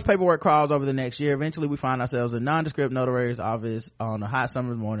 The divorce paperwork crawls over the next year. Eventually we find ourselves in nondescript notary's office on a hot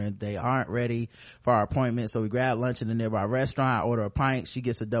summer's morning. They aren't ready for our appointment, so we grab lunch in a nearby restaurant. I order a pint. She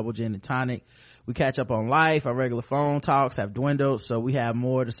gets a double gin and tonic. We catch up on life. Our regular phone talks have dwindled, so we have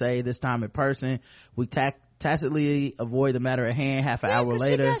more to say this time in person. We tacitly avoid the matter at hand. Half an hour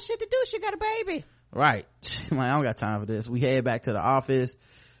later, she got shit to do. She got a baby. Right. Like, I don't got time for this. We head back to the office.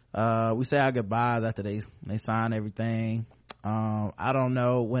 We say our goodbyes after they sign everything. I don't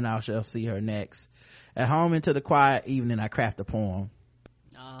know when I shall see her next. At home, into the quiet evening, I craft a poem.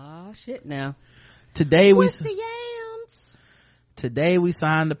 Oh shit! Now today what's the yams? Today we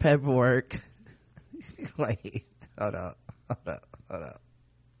signed the paperwork. Wait, hold up.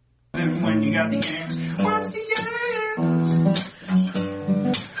 And when you got the yams, what's the yams?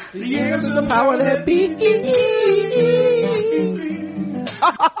 The yams are the power that be.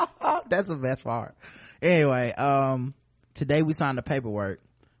 That's the best part. Anyway, today we signed the paperwork.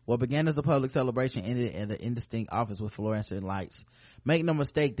 What began as a public celebration ended in an indistinct office with fluorescent lights. Make no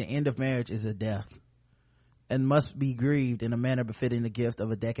mistake, the end of marriage is a death and must be grieved in a manner befitting the gift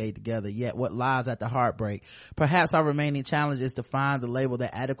of a decade together. Yet what lies at the heartbreak? Perhaps our remaining challenge is to find the label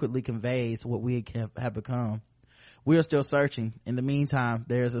that adequately conveys what we have become. We are still searching. In the meantime,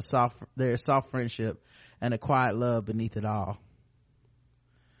 there is soft friendship and a quiet love beneath it all.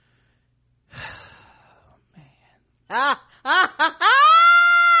 My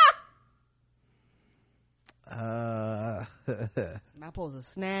supposed to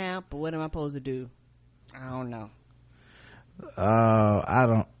snap, but what am I supposed to do? I don't know.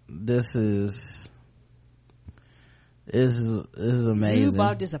 This is amazing. You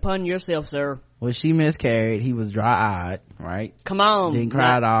brought this upon yourself, sir. When she miscarried, he was dry-eyed, right? Come on. Didn't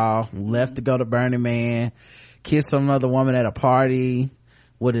cry at all. Left to go to Burning Man. Kissed some other woman at a party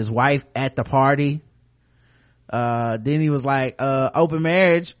with his wife at the party. Then he was like, open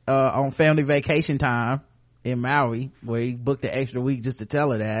marriage, on family vacation time in Maui, where he booked an extra week just to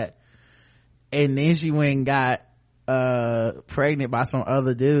tell her that. And then she went and got, pregnant by some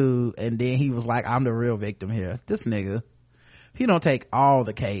other dude. And then he was like, I'm the real victim here. This nigga, he don't take all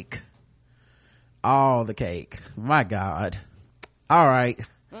the cake. My God. All right.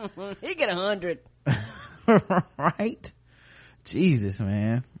 He get 100. Right. Jesus,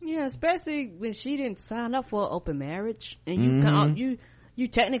 man. Yeah, especially when she didn't sign up for an open marriage, and you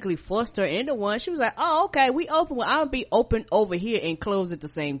technically forced her into one. She was like, "Oh, okay, we open. Well, I'll be open over here and close at the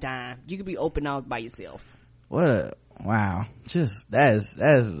same time. You can be open out by yourself." Wow. Just that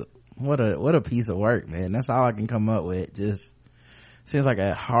is what a piece of work, man. That's all I can come up with. Just seems like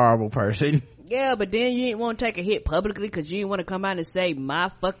a horrible person. Yeah, but then you didn't want to take a hit publicly because you didn't want to come out and say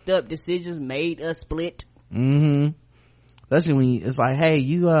my fucked up decisions made us split. Especially when it's like, hey,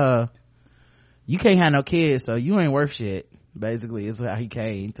 you can't have no kids, so you ain't worth shit. Basically, is how he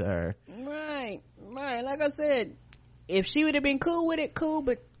came to her. Right. Like I said, if she would have been cool with it, cool.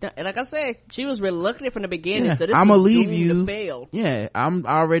 But like I said, she was reluctant from the beginning. Yeah, so this I'm gonna was leave doomed you. to fail. Yeah, I'm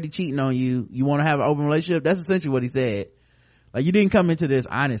already cheating on you. You want to have an open relationship? That's essentially what he said. Like, you didn't come into this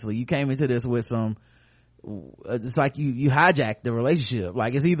honestly. You came into this with some. It's like you hijacked the relationship.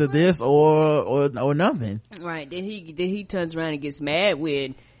 Like, it's either this or nothing. Right. Then he turns around and gets mad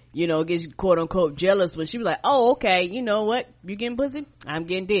when, gets quote unquote jealous when she was like, "Oh, okay, you know what? You getting pussy? I'm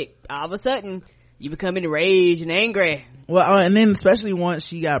getting dick." All of a sudden, you become enraged and angry. Well, and then especially once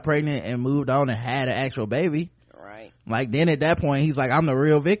she got pregnant and moved on and had an actual baby. Right. Like, then at that point, he's like, "I'm the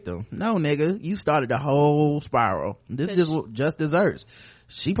real victim." No, nigga, you started the whole spiral. This just desserts.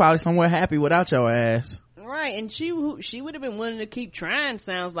 She probably somewhere happy without your ass. Right, and she would have been willing to keep trying,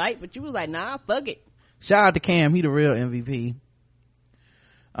 sounds like, but you was like, "Nah, fuck it." Shout out to Cam, he the real MVP.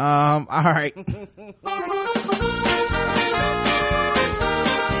 All right.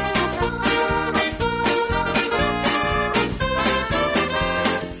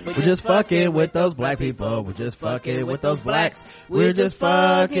 We're just fucking with those black people. We're just fucking with those blacks. We're just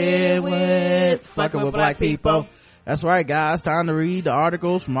fucking with black people. That's right, guys. Time to read the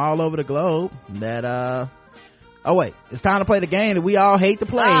articles from all over the globe that it's time to play the game that we all hate to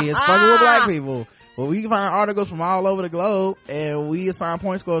play. It's fucking with black people. Well, we can find articles from all over the globe, and we assign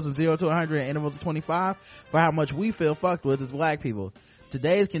point scores from 0 to 100 in intervals of 25 for how much we feel fucked with as black people.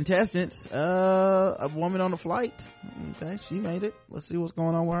 Today's contestants, a woman on a flight. Okay, she made it. Let's see what's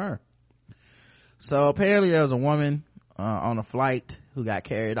going on with her. So apparently there was a woman on a flight who got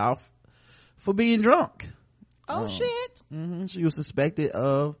carried off for being drunk. Oh shit. She was suspected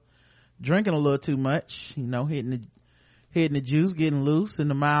of drinking a little too much, hitting the juice, getting loose in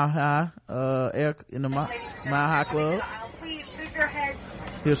the Mile High Mile High Club. Please move your head.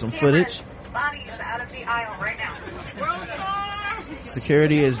 Here's some footage. Body is out of the aisle right now.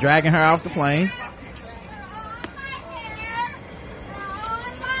 Security is dragging her off the plane.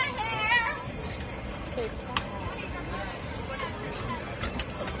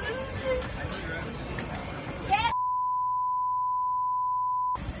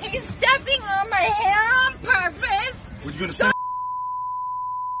 He's stepping on my hair on purpose. Were you gonna say?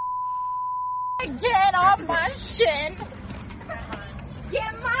 Get off my shin.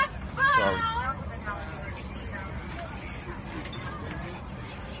 Get my phone.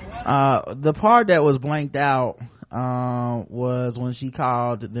 Sorry. The part that was blanked out was when she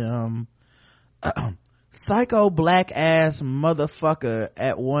called them psycho black ass motherfucker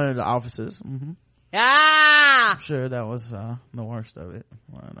at one of the officers. I'm sure that was the worst of it.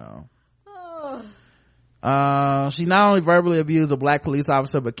 I know. She not only verbally abused a black police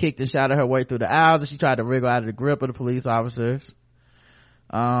officer but kicked and shouted her way through the aisles, and she tried to wriggle out of the grip of the police officers.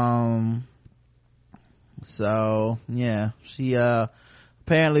 So yeah, she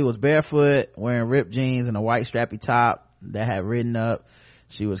apparently was barefoot, wearing ripped jeans and a white strappy top that had ridden up.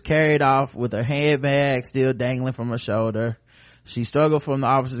 She was carried off with her handbag still dangling from her shoulder. She struggled from the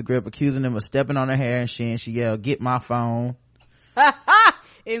officer's grip, accusing them of stepping on her hair and shin. She yelled, "Get my phone."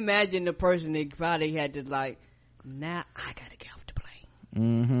 Imagine the person that probably had to now I gotta get off the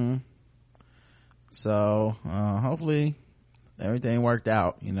plane. So hopefully everything worked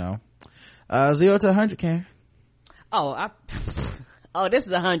out, 0 to 100, Karen. This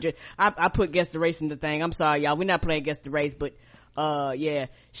is 100. I put guess the race in the thing. I'm sorry, y'all. We're not playing guess the race, but yeah,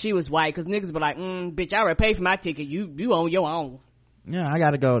 she was white, because niggas be like, bitch, I already paid for my ticket. You on your own. Yeah, I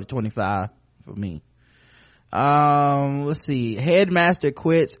gotta go to 25 for me. Let's see. Headmaster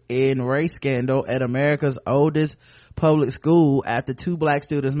quits in race scandal at America's oldest public school after 2 black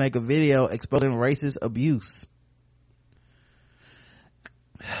students make a video exposing racist abuse.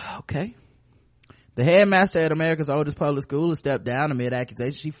 Okay. The headmaster at America's oldest public school has stepped down amid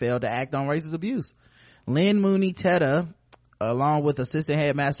accusations she failed to act on racist abuse. Lynn Mooney Teta, along with assistant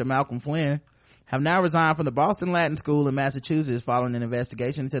headmaster Malcolm Flynn, have now resigned from the Boston Latin School in Massachusetts following an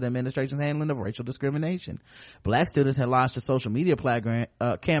investigation into the administration's handling of racial discrimination. Black students had launched a social media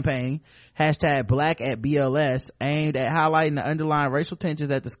campaign, #BlackAtBLS, aimed at highlighting the underlying racial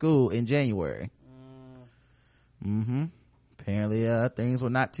tensions at the school in January. apparently things were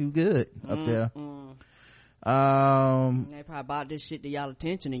not too good up there. They probably brought this shit to y'all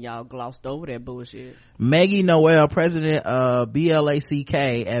attention and y'all glossed over that bullshit. Maggie Noel, president of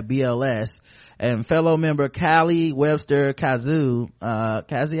BLACK at BLS, and fellow member Callie Webster Kaziao,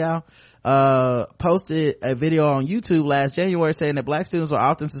 posted a video on YouTube last January saying that black students are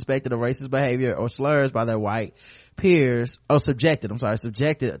often suspected of racist behavior or slurs by their white peers, or subjected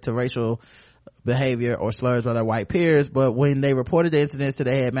to racial behavior or slurs by their white peers, but when they reported the incidents to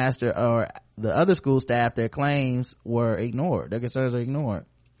the headmaster or the other school staff, their claims were ignored. Their concerns are ignored.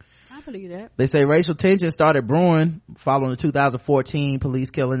 I believe that. They say racial tension started brewing following the 2014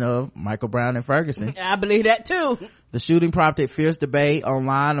 police killing of Michael Brown in Ferguson. I believe that too. The shooting prompted fierce debate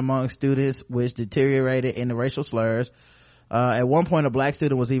online among students, which deteriorated into racial slurs. At one point, a black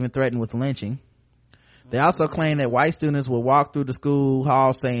student was even threatened with lynching. They also claim that white students would walk through the school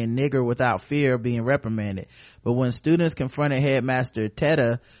hall saying nigger without fear of being reprimanded. But when students confronted headmaster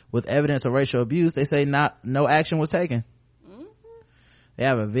Teta with evidence of racial abuse, they say no action was taken. They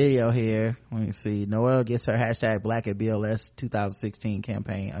have a video here. Let me see. Noel gets her hashtag Black at BLS 2016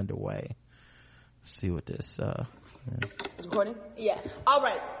 campaign underway. Let's see what this Is recording? Yeah. All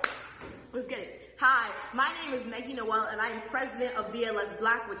right. Let's get it. Hi, my name is Maggie Noel, and I am president of BLS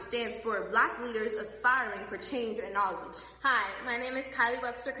Black, which stands for Black Leaders Aspiring for Change and Knowledge. Hi, my name is Kylie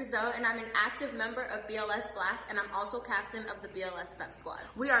Webster Kazo, and I'm an active member of BLS Black, and I'm also captain of the BLS Stunt Squad.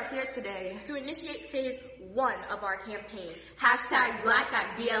 We are here today to initiate phase 1 of our campaign. Hashtag Black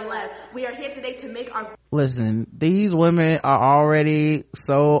at BLS. We are here today to make our... Listen, these women are already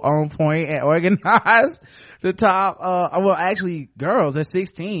so on point and organized. The top, well, actually, girls at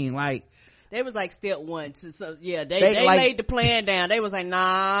 16, like, they was like step 1. So yeah, they like, laid the plan down. They was like,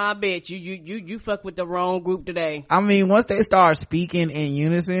 nah, bitch, you fuck with the wrong group today. I mean, once they start speaking in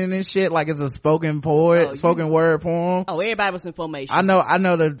unison and shit, like it's a spoken word poem. Oh, everybody was in formation. I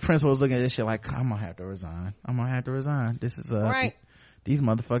know the principal was looking at this shit like, I'm gonna have to resign. This is right. These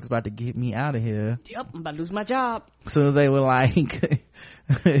motherfuckers about to get me out of here. Yep, I'm about to lose my job. As soon as they were like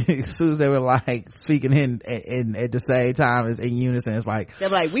speaking in at the same time as in unison, it's like they're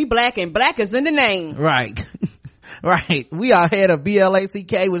like, we black and black is in the name. Right. Right. We are head of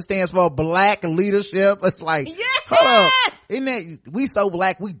BLACK, which stands for Black Leadership. It's like, yes! Hold up. Isn't that, we so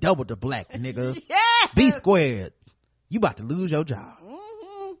black, we double the black, nigga. Yes! B squared. You about to lose your job.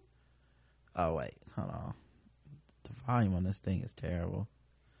 Oh wait, hold on. Volume on this thing is terrible.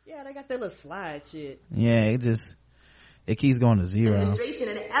 Yeah, they got that little slide shit. Yeah, it keeps going to 0. Administration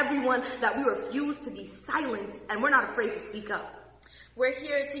and everyone that we refuse to be silenced, and we're not afraid to speak up. We're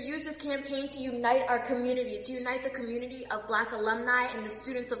here to use this campaign to unite our community, to unite the community of black alumni and the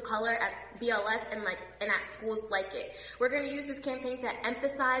students of color at BLS and at schools like it. We're going to use this campaign to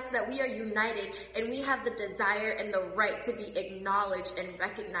emphasize that we are united and we have the desire and the right to be acknowledged and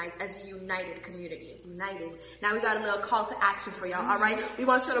recognized as a united community. United. Now we got a little call to action for y'all, alright? We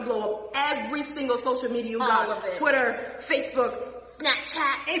want you to blow up every single social media you got. All of it. Twitter, Facebook,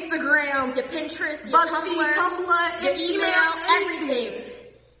 Snapchat, Instagram, your Pinterest, your Tumblr, your email, everything.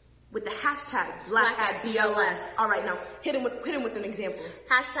 With the hashtag Black at BLS. All right, now hit him with an example.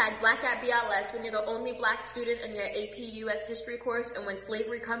 Hashtag Black at BLS when you're the only black student in your AP US history course, and when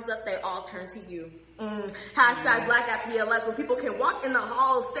slavery comes up, they all turn to you. Hashtag Black at BLS when people can walk in the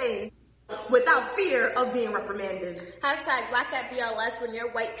halls saying, without fear of being reprimanded. Hashtag Black at BLS when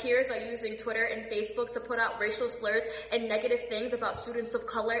your white peers are using Twitter and Facebook to put out racial slurs and negative things about students of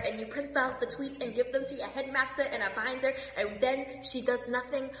color, and you print out the tweets and give them to your headmaster in a binder, and then she does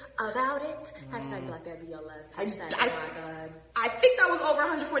nothing about it. Hashtag Black at BLS. Hashtag oh my god. I think that was over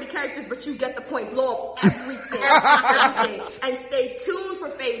 140 characters, but you get the point. Blow up everything. Everything. And stay tuned for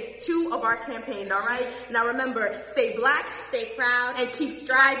phase 2 of our campaign, alright? Now remember, stay black, stay proud, and keep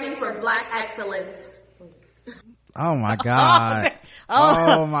striving for black excellence. Oh my god.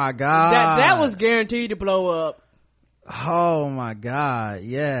 Oh my god. That was guaranteed to blow up. Oh my god,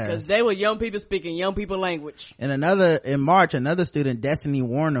 yes. Because they were young people speaking young people language. In March, another student, Destiny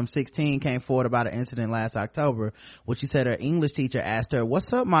Warnham, 16, came forward about an incident last October, which she said her English teacher asked her,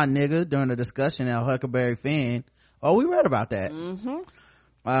 "What's up, my nigga?" during a discussion at Huckleberry Finn. Oh, we read about that.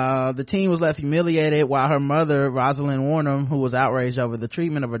 The teen was left humiliated while her mother, Rosalind Warnham, who was outraged over the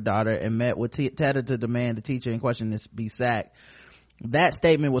treatment of her daughter and met with Teta to demand the teacher in question be sacked. That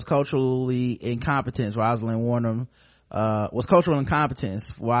statement was culturally incompetence. Rosalind Warnham,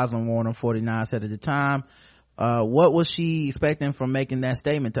 Rosalind Warnham, 49, said at the time. What was she expecting from making that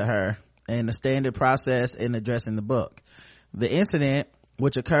statement to her and the standard process in addressing the book? The incident,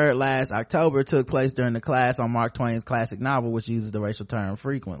 which occurred last October, took place during the class on Mark Twain's classic novel, which uses the racial term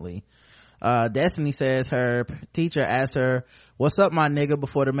frequently. Destiny says her teacher asked her, "What's up, my nigga?"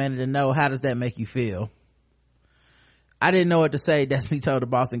 before demanding to know, "How does that make you feel?" I didn't know what to say, Destiny told the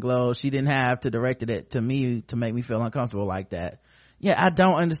Boston Globe. She didn't have to direct it to me to make me feel uncomfortable like that. Yeah, I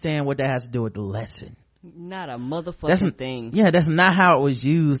don't understand what that has to do with the lesson. Not a motherfucking thing. Yeah, that's not how it was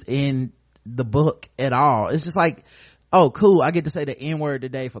used in the book at all. It's just like, oh cool, I get to say the N-word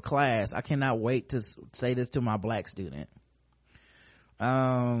today for class. I cannot wait to say this to my black student.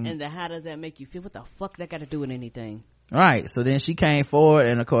 And how does that make you feel? What the fuck that got to do with anything? Right. So then she came forward,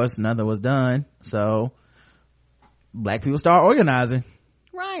 and of course nothing was done. So black people start organizing.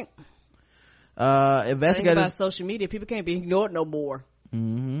 Right. Investigators about social media, people can't be ignored no more.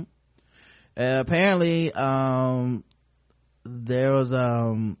 Mm-hmm. Apparently there was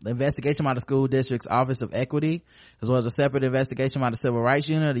investigation by the school district's Office of Equity, as well as a separate investigation by the Civil Rights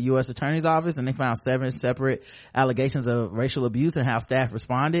Unit of the U.S. Attorney's Office, and they found 7 separate allegations of racial abuse and how staff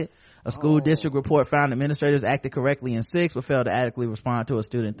responded. A school district report found administrators acted correctly in 6 but failed to adequately respond to a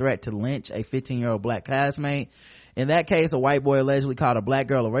student threat to lynch a 15-year-old black classmate. In that case, a white boy allegedly called a black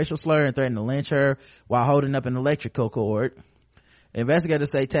girl a racial slur and threatened to lynch her while holding up an electrical cord.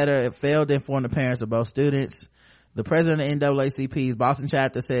 Investigators say Tedder failed to inform the parents of both students. The president of NAACP's Boston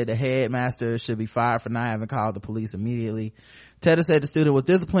chapter said the headmaster should be fired for not having called the police immediately. Tedder said the student was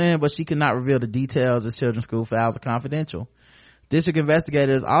disciplined, but she could not reveal the details as children's school files are confidential. District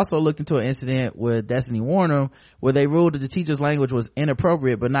investigators also looked into an incident with Destiny Warner where they ruled that the teacher's language was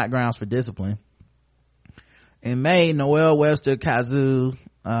inappropriate but not grounds for discipline. In May, Noel Webster Kazow,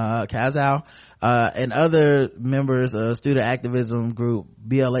 and other members of student activism group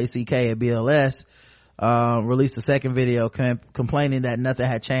BLACK and BLS released a second video complaining that nothing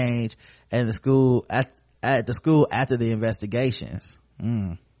had changed at the school after the investigations.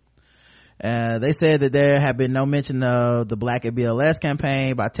 They said that there had been no mention of the Black at BLS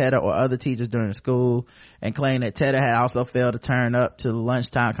campaign by Tedder or other teachers during the school, and claimed that Tedder had also failed to turn up to the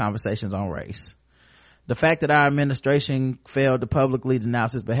lunchtime conversations on race. The fact that our administration failed to publicly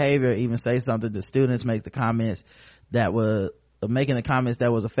denounce his behavior, even say something to students, making the comments that was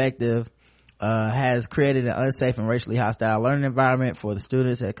effective, has created an unsafe and racially hostile learning environment for the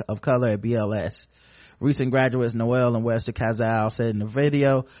students of color at BLS. Recent graduates Noel and Webster Kazow said in the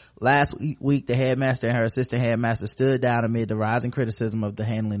video, last week the headmaster and her assistant headmaster stood down amid the rising criticism of the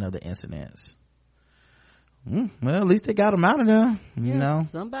handling of the incidents. Well, at least they got them out of there, you know.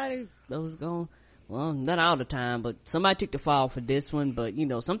 Somebody that was going, well, not all the time, but somebody took the fall for this one. But you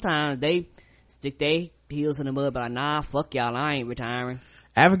know, sometimes they stick their heels in the mud, but nah, fuck y'all, I ain't retiring.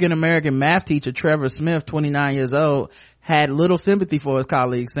 African-American math teacher Trevor Smith, 29 years old, had little sympathy for his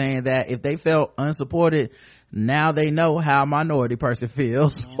colleagues, saying that if they felt unsupported, now they know how a minority person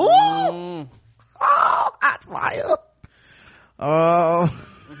feels. Oh, that's fire. Oh.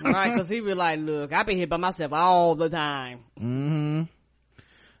 Right, because he was like, look, I've been here by myself all the time.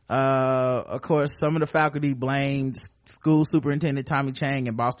 Of course, some of the faculty blamed school superintendent Tommy Chang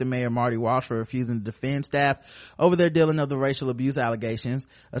and Boston Mayor Marty Walsh for refusing to defend staff over their dealing of the racial abuse allegations.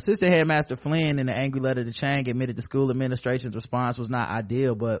 Assistant Headmaster Flynn, in an angry letter to Chang, admitted the school administration's response was not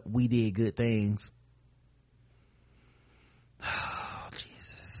ideal, but we did good things. Oh,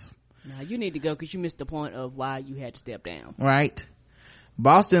 Jesus. Now, you need to go because you missed the point of why you had to step down. Right.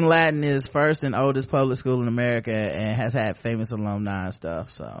 Boston Latin is first and oldest public school in America and has had famous alumni and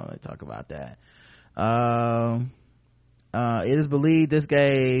stuff, so they talk about that. It is believed this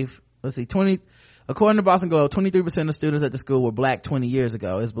gave, according to Boston Globe, 23% of students at the school were black 20 years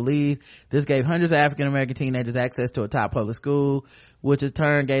ago. It's believed this gave hundreds of African American teenagers access to a top public school, which in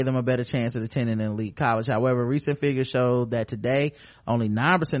turn gave them a better chance at attending an elite college. However, recent figures show that today only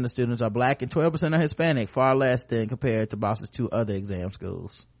 9% of students are black and 12% are Hispanic, far less than compared to Boston's 2 other exam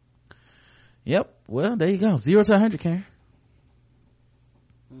schools. Yep, well, there you go. 0 to 100, Karen.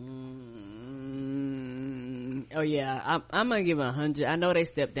 Oh yeah, I'm gonna give it 100. I know they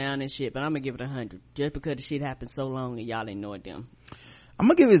stepped down and shit, but I'm gonna give it 100 just because the shit happened so long and y'all ignored them. I'm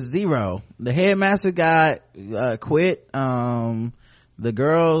gonna give it 0. The headmaster got quit. The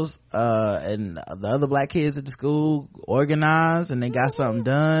girls and the other black kids at the school organized and they got something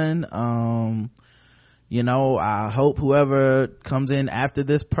done. You know, I hope whoever comes in after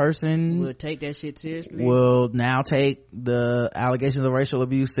this person will take that shit seriously, will now take the allegations of racial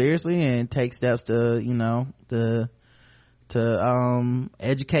abuse seriously and take steps to, you know, to to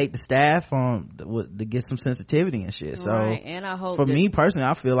educate the staff on to get some sensitivity and shit. So right. And I hope for me personally,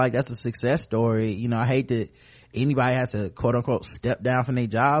 I feel like that's a success story. You know, I hate that anybody has to quote unquote step down from their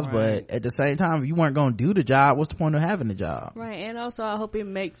jobs, right. But at the same time, if you weren't going to do the job, what's the point of having the job? Right. And also I hope it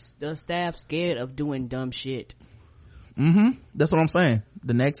makes the staff scared of doing dumb shit. That's what I'm saying.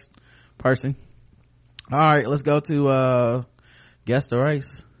 The next person. All right, let's go to Guess the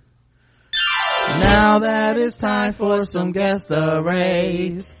Race. Now that it's time for some Guess the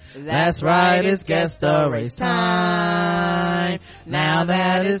Race. That's right, it's Guess the Race time. Now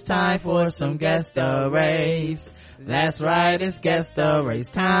that it's time for some Guess the Race. That's right, it's Guess the Race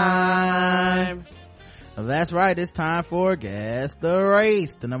time. That's right, it's time for Guess the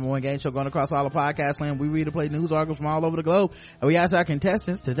Race, the number one game show going across all of podcast land. We read and play news articles from all over the globe, and we ask our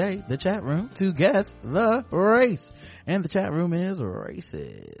contestants today, the chat room, to guess the race. And the chat room is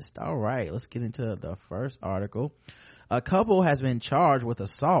racist. All right, let's get into the first article. A couple has been charged with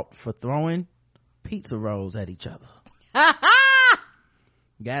assault for throwing pizza rolls at each other.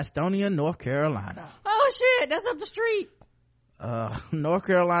 Gastonia, North Carolina. Oh shit, that's up the street. North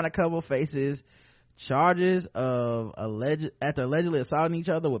Carolina couple faces charges of after allegedly assaulting each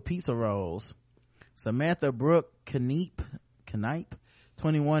other with pizza rolls. Samantha Brooke Knipe,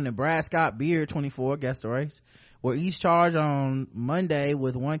 21, and Brad Scott Beard, 24, guessed the race, were each charged on Monday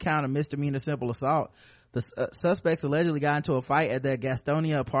with one count of misdemeanor simple assault. The suspects allegedly got into a fight at their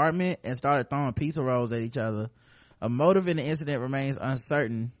Gastonia apartment and started throwing pizza rolls at each other. A motive in the incident remains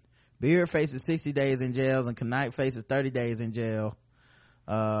uncertain. Beard faces 60 days in jail and Knipe faces 30 days in jail.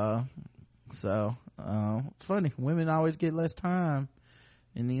 It's funny, women always get less time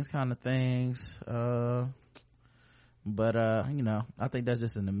in these kind of things, but you know, I think that's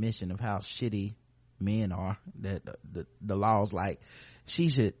just an admission of how shitty men are, that the law's like,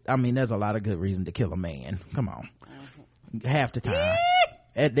 there's a lot of good reason to kill a man. Come on. Half the time.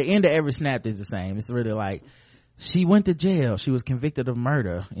 At the end of every snap is the same. It's really like, she went to jail, she was convicted of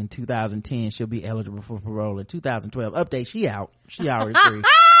murder in 2010, she'll be eligible for parole in 2012. Update, she already free.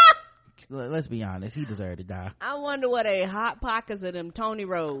 Let's be honest, he deserved to die. I wonder what a hot pockets of them Tony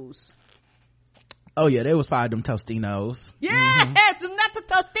Rolls. Oh yeah, they was probably them Tostinos. Yeah, some nuts of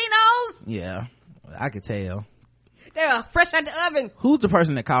Tostinos. Yeah, I could tell. They were fresh out the oven. Who's the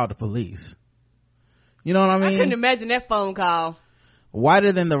person that called the police? You know what I mean? I couldn't imagine that phone call.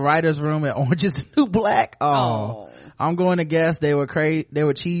 Whiter than the writer's room at Orange is the New Black. Oh. I'm going to guess they were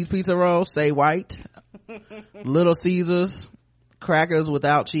cheese pizza rolls. Say white. Little Caesars. Crackers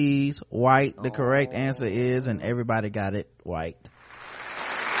without cheese, white. The correct answer is, and everybody got it, white.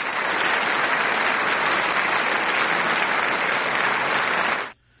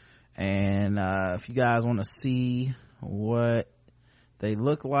 And if you guys want to see what they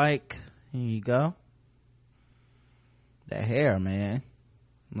look like, here you go. That hair, man,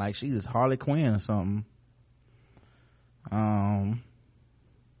 like she's Harley Quinn or something.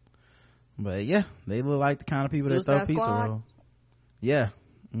 But yeah, they look like the kind of people that throw pizza rolls. Yeah.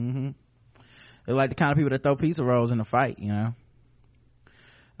 They're like the kind of people that throw pizza rolls in a fight, you know.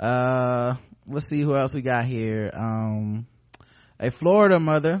 Let's see who else we got here. A Florida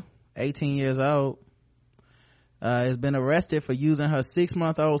mother, 18 years old, has been arrested for using her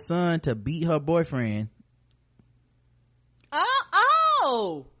 6-month-old son to beat her boyfriend.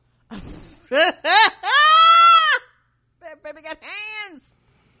 Oh that baby got hands.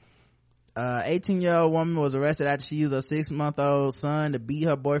 18-year-old woman was arrested after she used her 6-month-old son to beat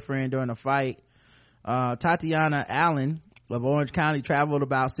her boyfriend during a fight. Tatiana Allen of Orange County traveled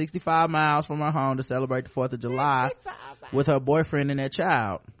about 65 miles from her home to celebrate the 4th of July with her boyfriend and their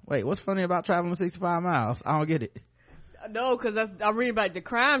child. Wait, what's funny about traveling 65 miles? I don't get it. No, because I'm reading about the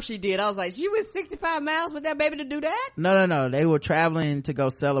crime she did. I was like, she went 65 miles with that baby to do that? No. They were traveling to go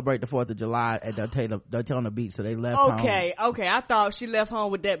celebrate the 4th of July at Daytona Beach, so they left home. Okay. I thought she left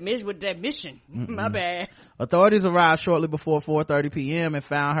home with that mission. My bad. Authorities arrived shortly before 4:30 p.m. and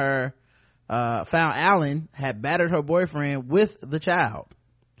found Allen had battered her boyfriend with the child.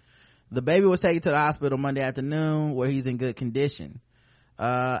 The baby was taken to the hospital Monday afternoon, where he's in good condition.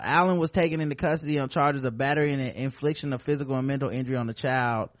 Allen was taken into custody on charges of battery and infliction of physical and mental injury on the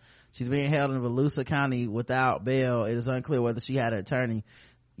child. She's being held in Volusia County without bail. It is unclear whether she had an attorney.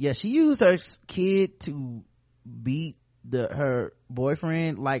 Yeah, she used her kid to beat her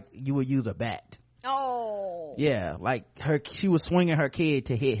boyfriend like you would use a bat. Oh. Yeah, like she was swinging her kid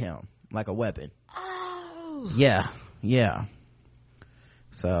to hit him like a weapon. Oh. Yeah.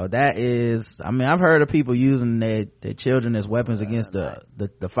 So that is, I've heard of people using their children as weapons against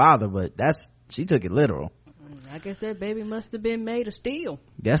the father, but she took it literal. I guess that baby must have been made of steel.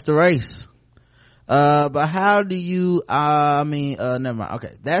 That's the race. But how do you, never mind.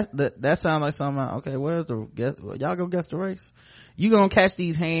 Okay. That sounds like something. Okay. Where's the guess? Y'all gonna guess the race? You gonna catch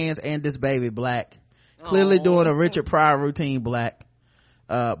these hands and this baby black. Clearly doing a Richard Pryor routine black.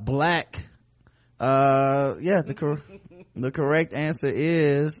 Black. The correct answer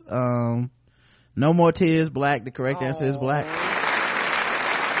is, No More Tears Black. The correct answer is black.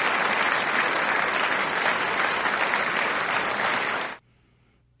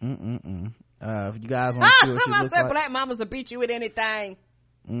 If you guys want to see what she looks like. Black mamas will beat you with anything.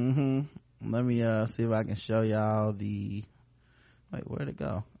 Let me see if I can show y'all the, wait, where'd it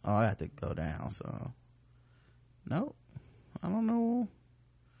go? Oh, I have to go down, so nope, I don't know.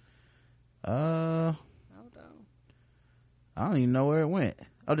 I don't even know where it went.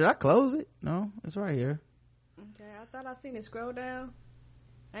 Oh, did I close it? No, it's right here. Okay, I thought I seen it. Scroll down.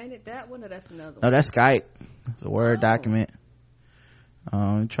 Ain't it that one or that's another one? No, that's Skype. It's a Word document.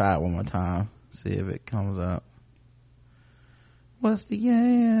 Let me try it one more time, see if it comes up. What's the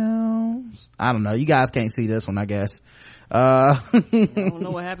yams? I don't know, you guys can't see this one, I guess. I don't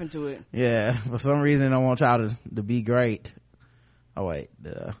know what happened to it. Yeah, for some reason I want y'all to be great. Oh wait,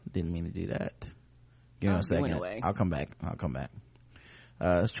 didn't mean to do that. Give me a second. I'll come back.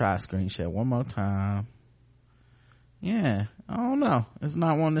 Let's try a screen share one more time. Yeah, I don't know, it's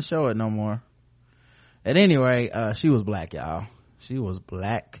not wanting to show it no more. At any rate, she was black, y'all. She was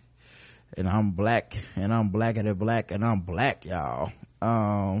black, and I'm black, and I'm blacker than black, and I'm black, y'all.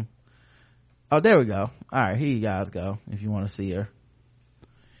 Oh, there we go. All right, here you guys go. If you want to see her,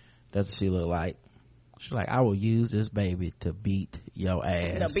 that's what she look like. She's like, I will use this baby to beat your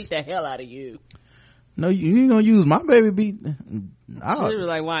ass. They'll beat the hell out of you. No, you ain't gonna use my baby beat. She was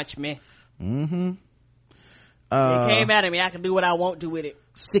like, watch me. It came out of me. I can do what I want to with it.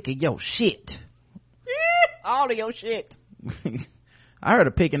 Sick of your shit. All of your shit. I heard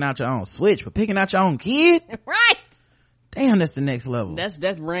of picking out your own switch, but picking out your own kid? Right. Damn, that's the next level. That's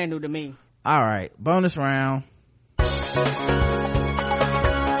brand new to me. All right, bonus round.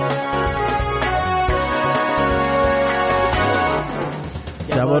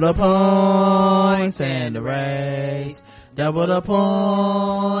 Double the points and the race. Double the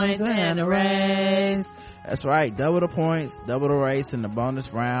points and the race. That's right, double the points, double the race in the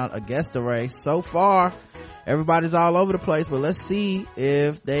bonus round against the race. So far, everybody's all over the place, but let's see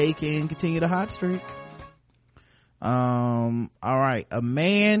if they can continue the hot streak. All right, a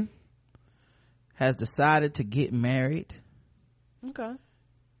man has decided to get married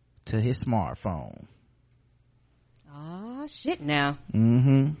to his smartphone. Oh shit now.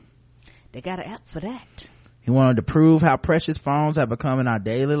 They got an app for that. He wanted to prove how precious phones have become in our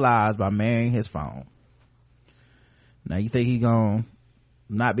daily lives by marrying his phone. Now you think he gonna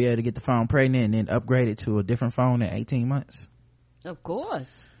not be able to get the phone pregnant and then upgrade it to a different phone in 18 months? Of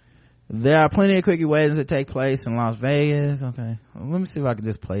course. There are plenty of quickie weddings that take place in Las Vegas. Okay, well, let me see if I can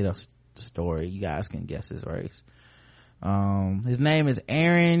just play the story. You guys can guess his race. His name is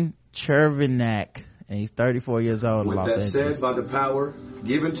Aaron Chervenak, and he's 34 years old in Los Angeles. With that said, by the power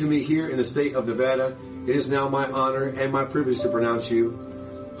given to me here in the state of Nevada, it is now my honor and my privilege to pronounce you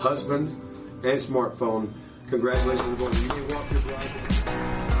husband and smartphone. Congratulations, both. You may walk your bride.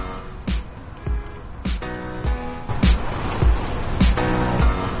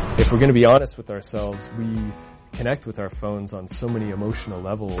 If we're going to be honest with ourselves, we connect with our phones on so many emotional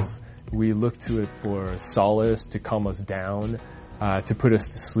levels. We look to it for solace, to calm us down, to put us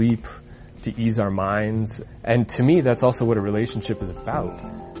to sleep, to ease our minds. And to me, that's also what a relationship is about.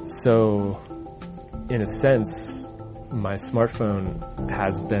 So, in a sense, my smartphone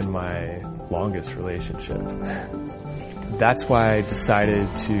has been my longest relationship. That's why I decided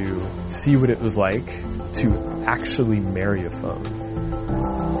to see what it was like to actually marry a phone.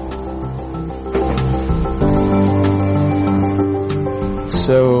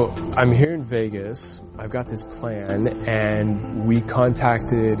 So I'm here in Vegas. I've got this plan, and we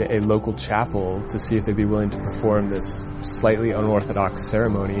contacted a local chapel to see if they'd be willing to perform this slightly unorthodox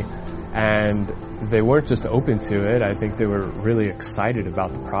ceremony. And they weren't just open to it. I think they were really excited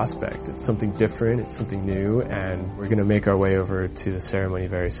about the prospect. It's something different, it's something new, and we're going to make our way over to the ceremony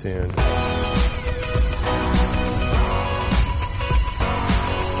very soon.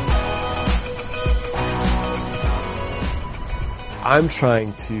 I'm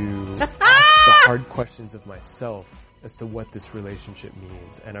trying to ask the hard questions of myself as to what this relationship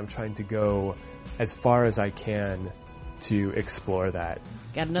means, and I'm trying to go as far as I can to explore that.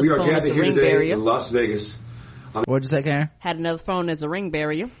 Got another phone as a ring barrier. In Las Vegas. What'd you say, Karen? Had another phone as a ring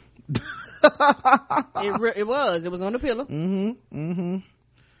barrier. It was on the pillow.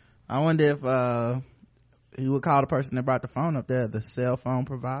 I wonder if he would call the person that brought the phone up there the cell phone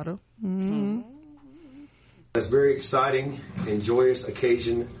provider. It's a very exciting and joyous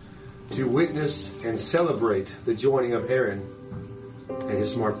occasion to witness and celebrate the joining of Aaron and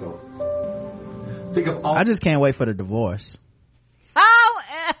his smartphone. Think of all. I just can't wait for the divorce. Oh,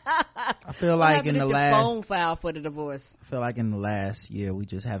 I feel like in the last phone file for the divorce. I feel like in the last year we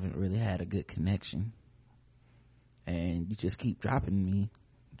just haven't really had a good connection, and you just keep dropping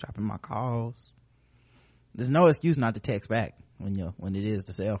my calls. There's no excuse not to text back when it is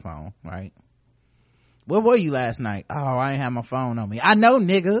the cell phone, right? Where were you last night? Oh, I ain't have my phone on me. I know,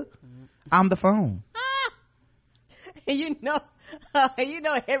 nigga. I'm the phone. You know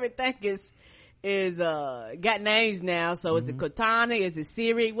everything is got names now. So is it Cortana? Is it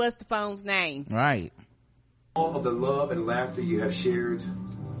Siri? What's the phone's name? Right. All of the love and laughter you have shared,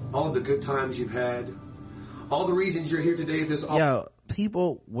 all of the good times you've had, all the reasons you're here today.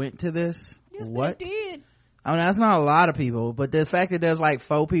 People went to this. Yes, what? they did. I mean, that's not a lot of people, but the fact that there's like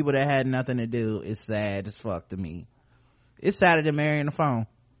 4 people that had nothing to do is sad as fuck to me. It's sadder than marrying the phone.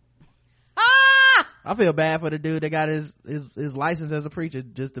 I feel bad for the dude that got his license as a preacher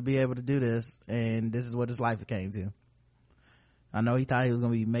just to be able to do this, and this is what his life came to. I know he thought he was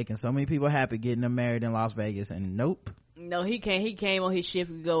gonna be making so many people happy getting them married in Las Vegas, and nope. No, he came on his shift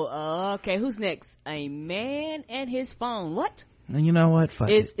and go, okay, who's next? A man and his phone. What? And you know what?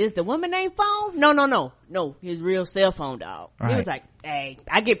 Fuck it. Is the woman named phone? No, his real cell phone, dog. Right. He was like, hey,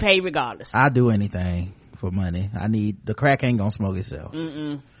 I get paid regardless. I'll do anything for money. The crack ain't gonna smoke itself.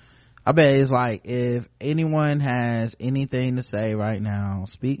 I bet it's like, if anyone has anything to say right now,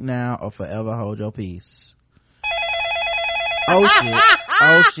 speak now or forever hold your peace. Oh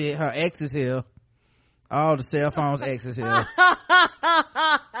shit, her ex is here. Oh, the cell phone's ex is here.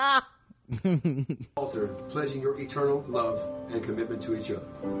 Altar, pledging your eternal love and commitment to each other.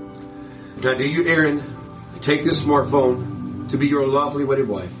 Now, do you, Aaron, take this smartphone to be your lawfully wedded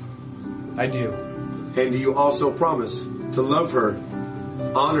wife? I do. And do you also promise to love her,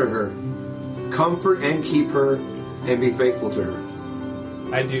 honor her, comfort and keep her, and be faithful to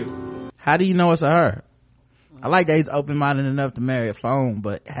her? I do. How do you know it's a her? I like that he's open-minded enough to marry a phone,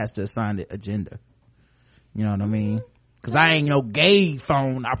 but has to assign it a gender. You know what I mean? Cause I ain't no gay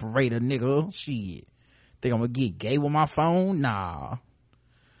phone operator, nigga. Shit. Think I'm gonna get gay with my phone? Nah.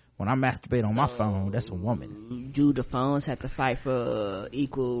 When I masturbate on my phone, that's a woman. Do the phones have to fight for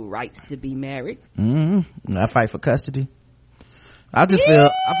equal rights to be married? I fight for custody. I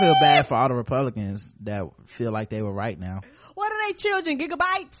feel bad for all the Republicans that feel like they were right now. What are they children?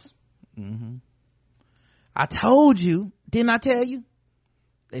 Gigabytes? I told you. Didn't I tell you?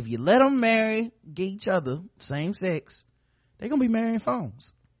 If you let them get each other, same sex, they're gonna be marrying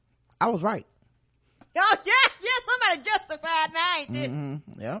phones. I was right. Oh, yeah, somebody justified me, didn't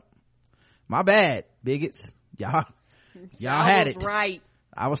Yep. My bad, bigots. Y'all had it. Right.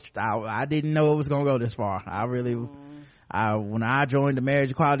 I didn't know it was gonna go this far. When I joined the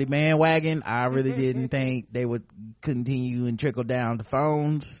marriage equality bandwagon, I really didn't think they would continue and trickle down to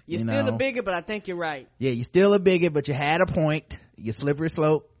phones. You're still a bigot, but I think you're right. Yeah, you're still a bigot, but you had a point. Your slippery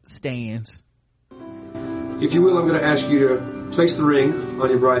slope stands. If you will, I'm going to ask you to place the ring on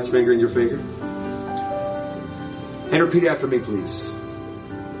your bride's finger and your finger. And repeat after me, please.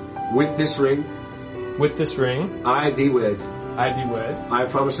 With this ring. With this ring. I thee wed. I thee wed. I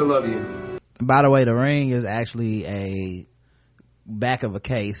promise to love you. By the way, the ring is actually a back of a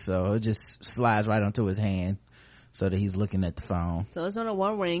case, so it just slides right onto his hand so that he's looking at the phone. So it's on a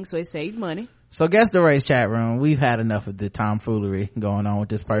one ring, so it saved money. So guess the race chat room. We've had enough of the tomfoolery going on with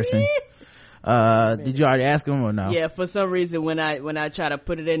this person. Did you already ask him or no? Yeah, for some reason when I try to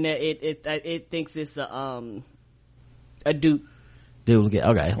put it in there, it thinks it's a dupe. Duplicate.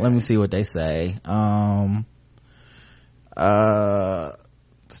 Okay, let me see what they say.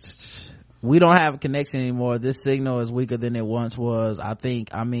 We don't have a connection anymore. This signal is weaker than it once was.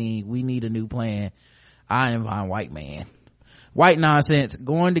 We need a new plan. I am a white man. White nonsense.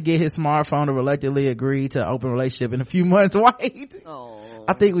 Going to get his smartphone to reluctantly agree to open relationship in a few months. White. Oh.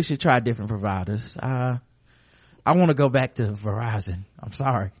 I think we should try different providers. I want to go back to Verizon. I'm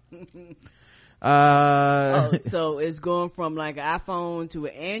sorry. So it's going from like an iPhone to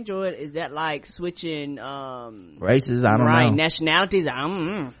an Android. Is that like switching races? I don't know. Nationalities.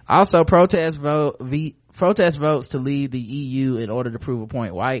 Also, protest votes to leave the EU in order to prove a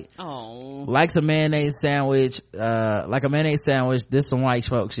point. White. Oh. Like a mayonnaise sandwich. This some white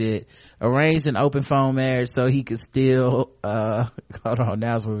folk shit. Arranged an open phone marriage so he could still hold on,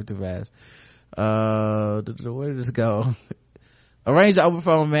 now it's moving too fast. Where did this go? Arrange an open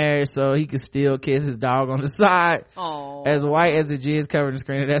phone marriage so he could still kiss his dog on the side. Aww. As white as the jizz covering the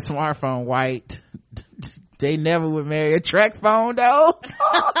screen of that smartphone. White. They never would marry a track phone though.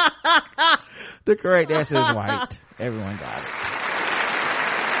 The correct answer is white. Everyone got it.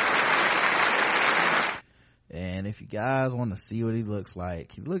 And if you guys want to see what he looks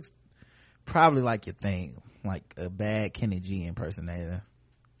probably like you think, like a bad Kenny G impersonator.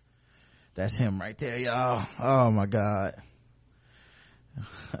 That's him right there, y'all. Oh my god.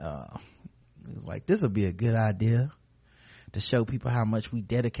 He's like, this would be a good idea to show people how much we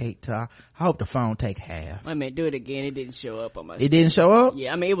dedicate to I hope the phone take half. I mean, do it again. It didn't show up on my It didn't show up?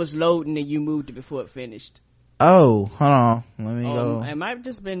 Yeah, I mean, it was loading and you moved it before it finished. Oh, hold on. Let me go. It might have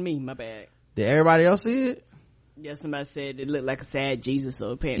just been me. My bad. Did everybody else see it? Yeah, somebody said it looked like a sad Jesus,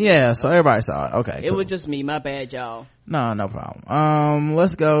 so apparently. Yeah, so everybody saw it. Okay, It was just me. My bad, y'all. No problem.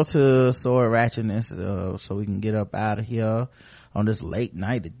 Let's go to sword ratchetness, so we can get up out of here on this late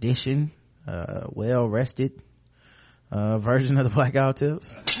night edition, well rested, version of the Blackout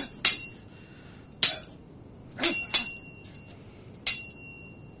Tips.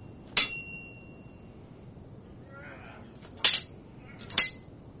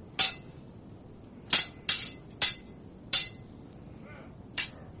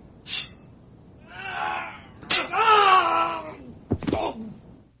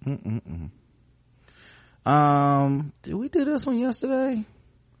 Did we do this one yesterday?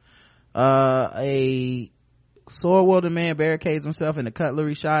 A sword wielding man barricades himself in a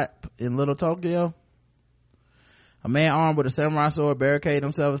cutlery shop in Little Tokyo. A man armed with a samurai sword barricaded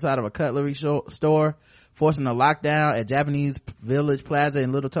himself inside of a cutlery store, forcing a lockdown at Japanese Village Plaza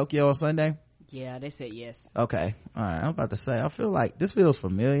in Little Tokyo on Sunday. Yeah, they said yes. Okay, all right. I'm about to say, I feel like this feels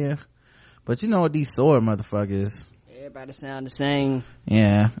familiar, but you know what these sword motherfuckers. Everybody sound the same.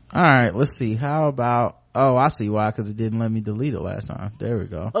 Yeah. All right. Let's see. How about? Oh, I see why. Because it didn't let me delete it last time. There we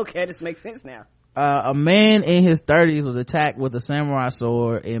go. Okay, this makes sense now. A man in his 30s was attacked with a samurai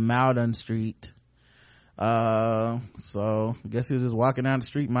sword in Malden Street. So I guess he was just walking down the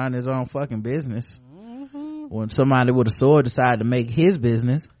street minding his own fucking business. When somebody with a sword decided to make his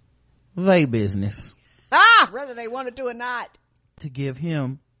business their business. Whether they wanted to or not. To give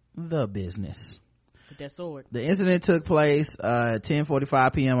him the business. With that sword. The incident took place at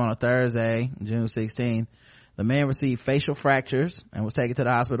 10:45 p.m. on a Thursday, June 16th. The man received facial fractures and was taken to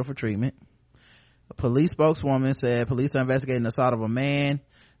the hospital for treatment. A police spokeswoman said police are investigating the assault of a man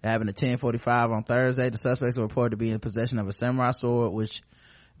that happened at 10:45 on Thursday. The suspects were reported to be in possession of a samurai sword, which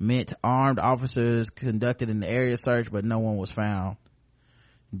meant armed officers conducted an area search, but no one was found.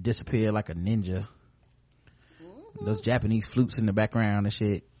 Disappeared like a ninja. Those Japanese flutes in the background and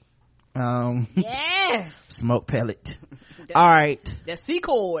shit. Yes. Smoke pellet. All right. That C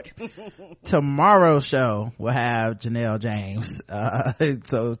chord. Tomorrow's show will have Janelle James.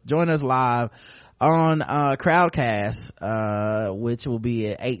 So join us live on Crowdcast, which will be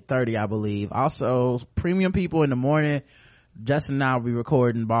at 8:30, I believe. Also, premium people in the morning. Justin and I will be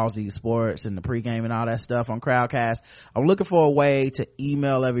recording Ballsy Sports and the pregame and all that stuff on Crowdcast. I'm looking for a way to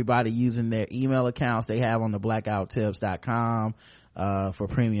email everybody using their email accounts they have on the blackouttips.com for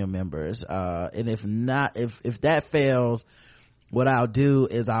premium members. And if not, if that fails, what I'll do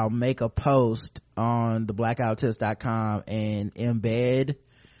is I'll make a post on the blackouttips.com and embed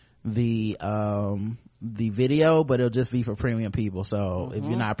the video, but it'll just be for premium people. So if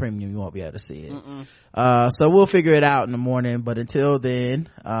you're not premium, you won't be able to see it. So we'll figure it out in the morning, but until then,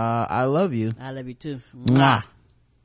 I love you. I love you too. Mwah.